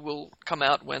next show will come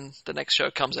out when the next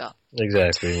show comes out.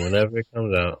 Exactly. Whenever it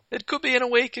comes out. It could be in a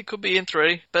week, it could be in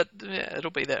 3, but yeah, it'll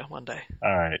be there one day.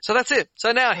 All right. So that's it.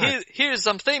 So now here's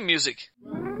some theme music.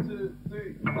 1, 2,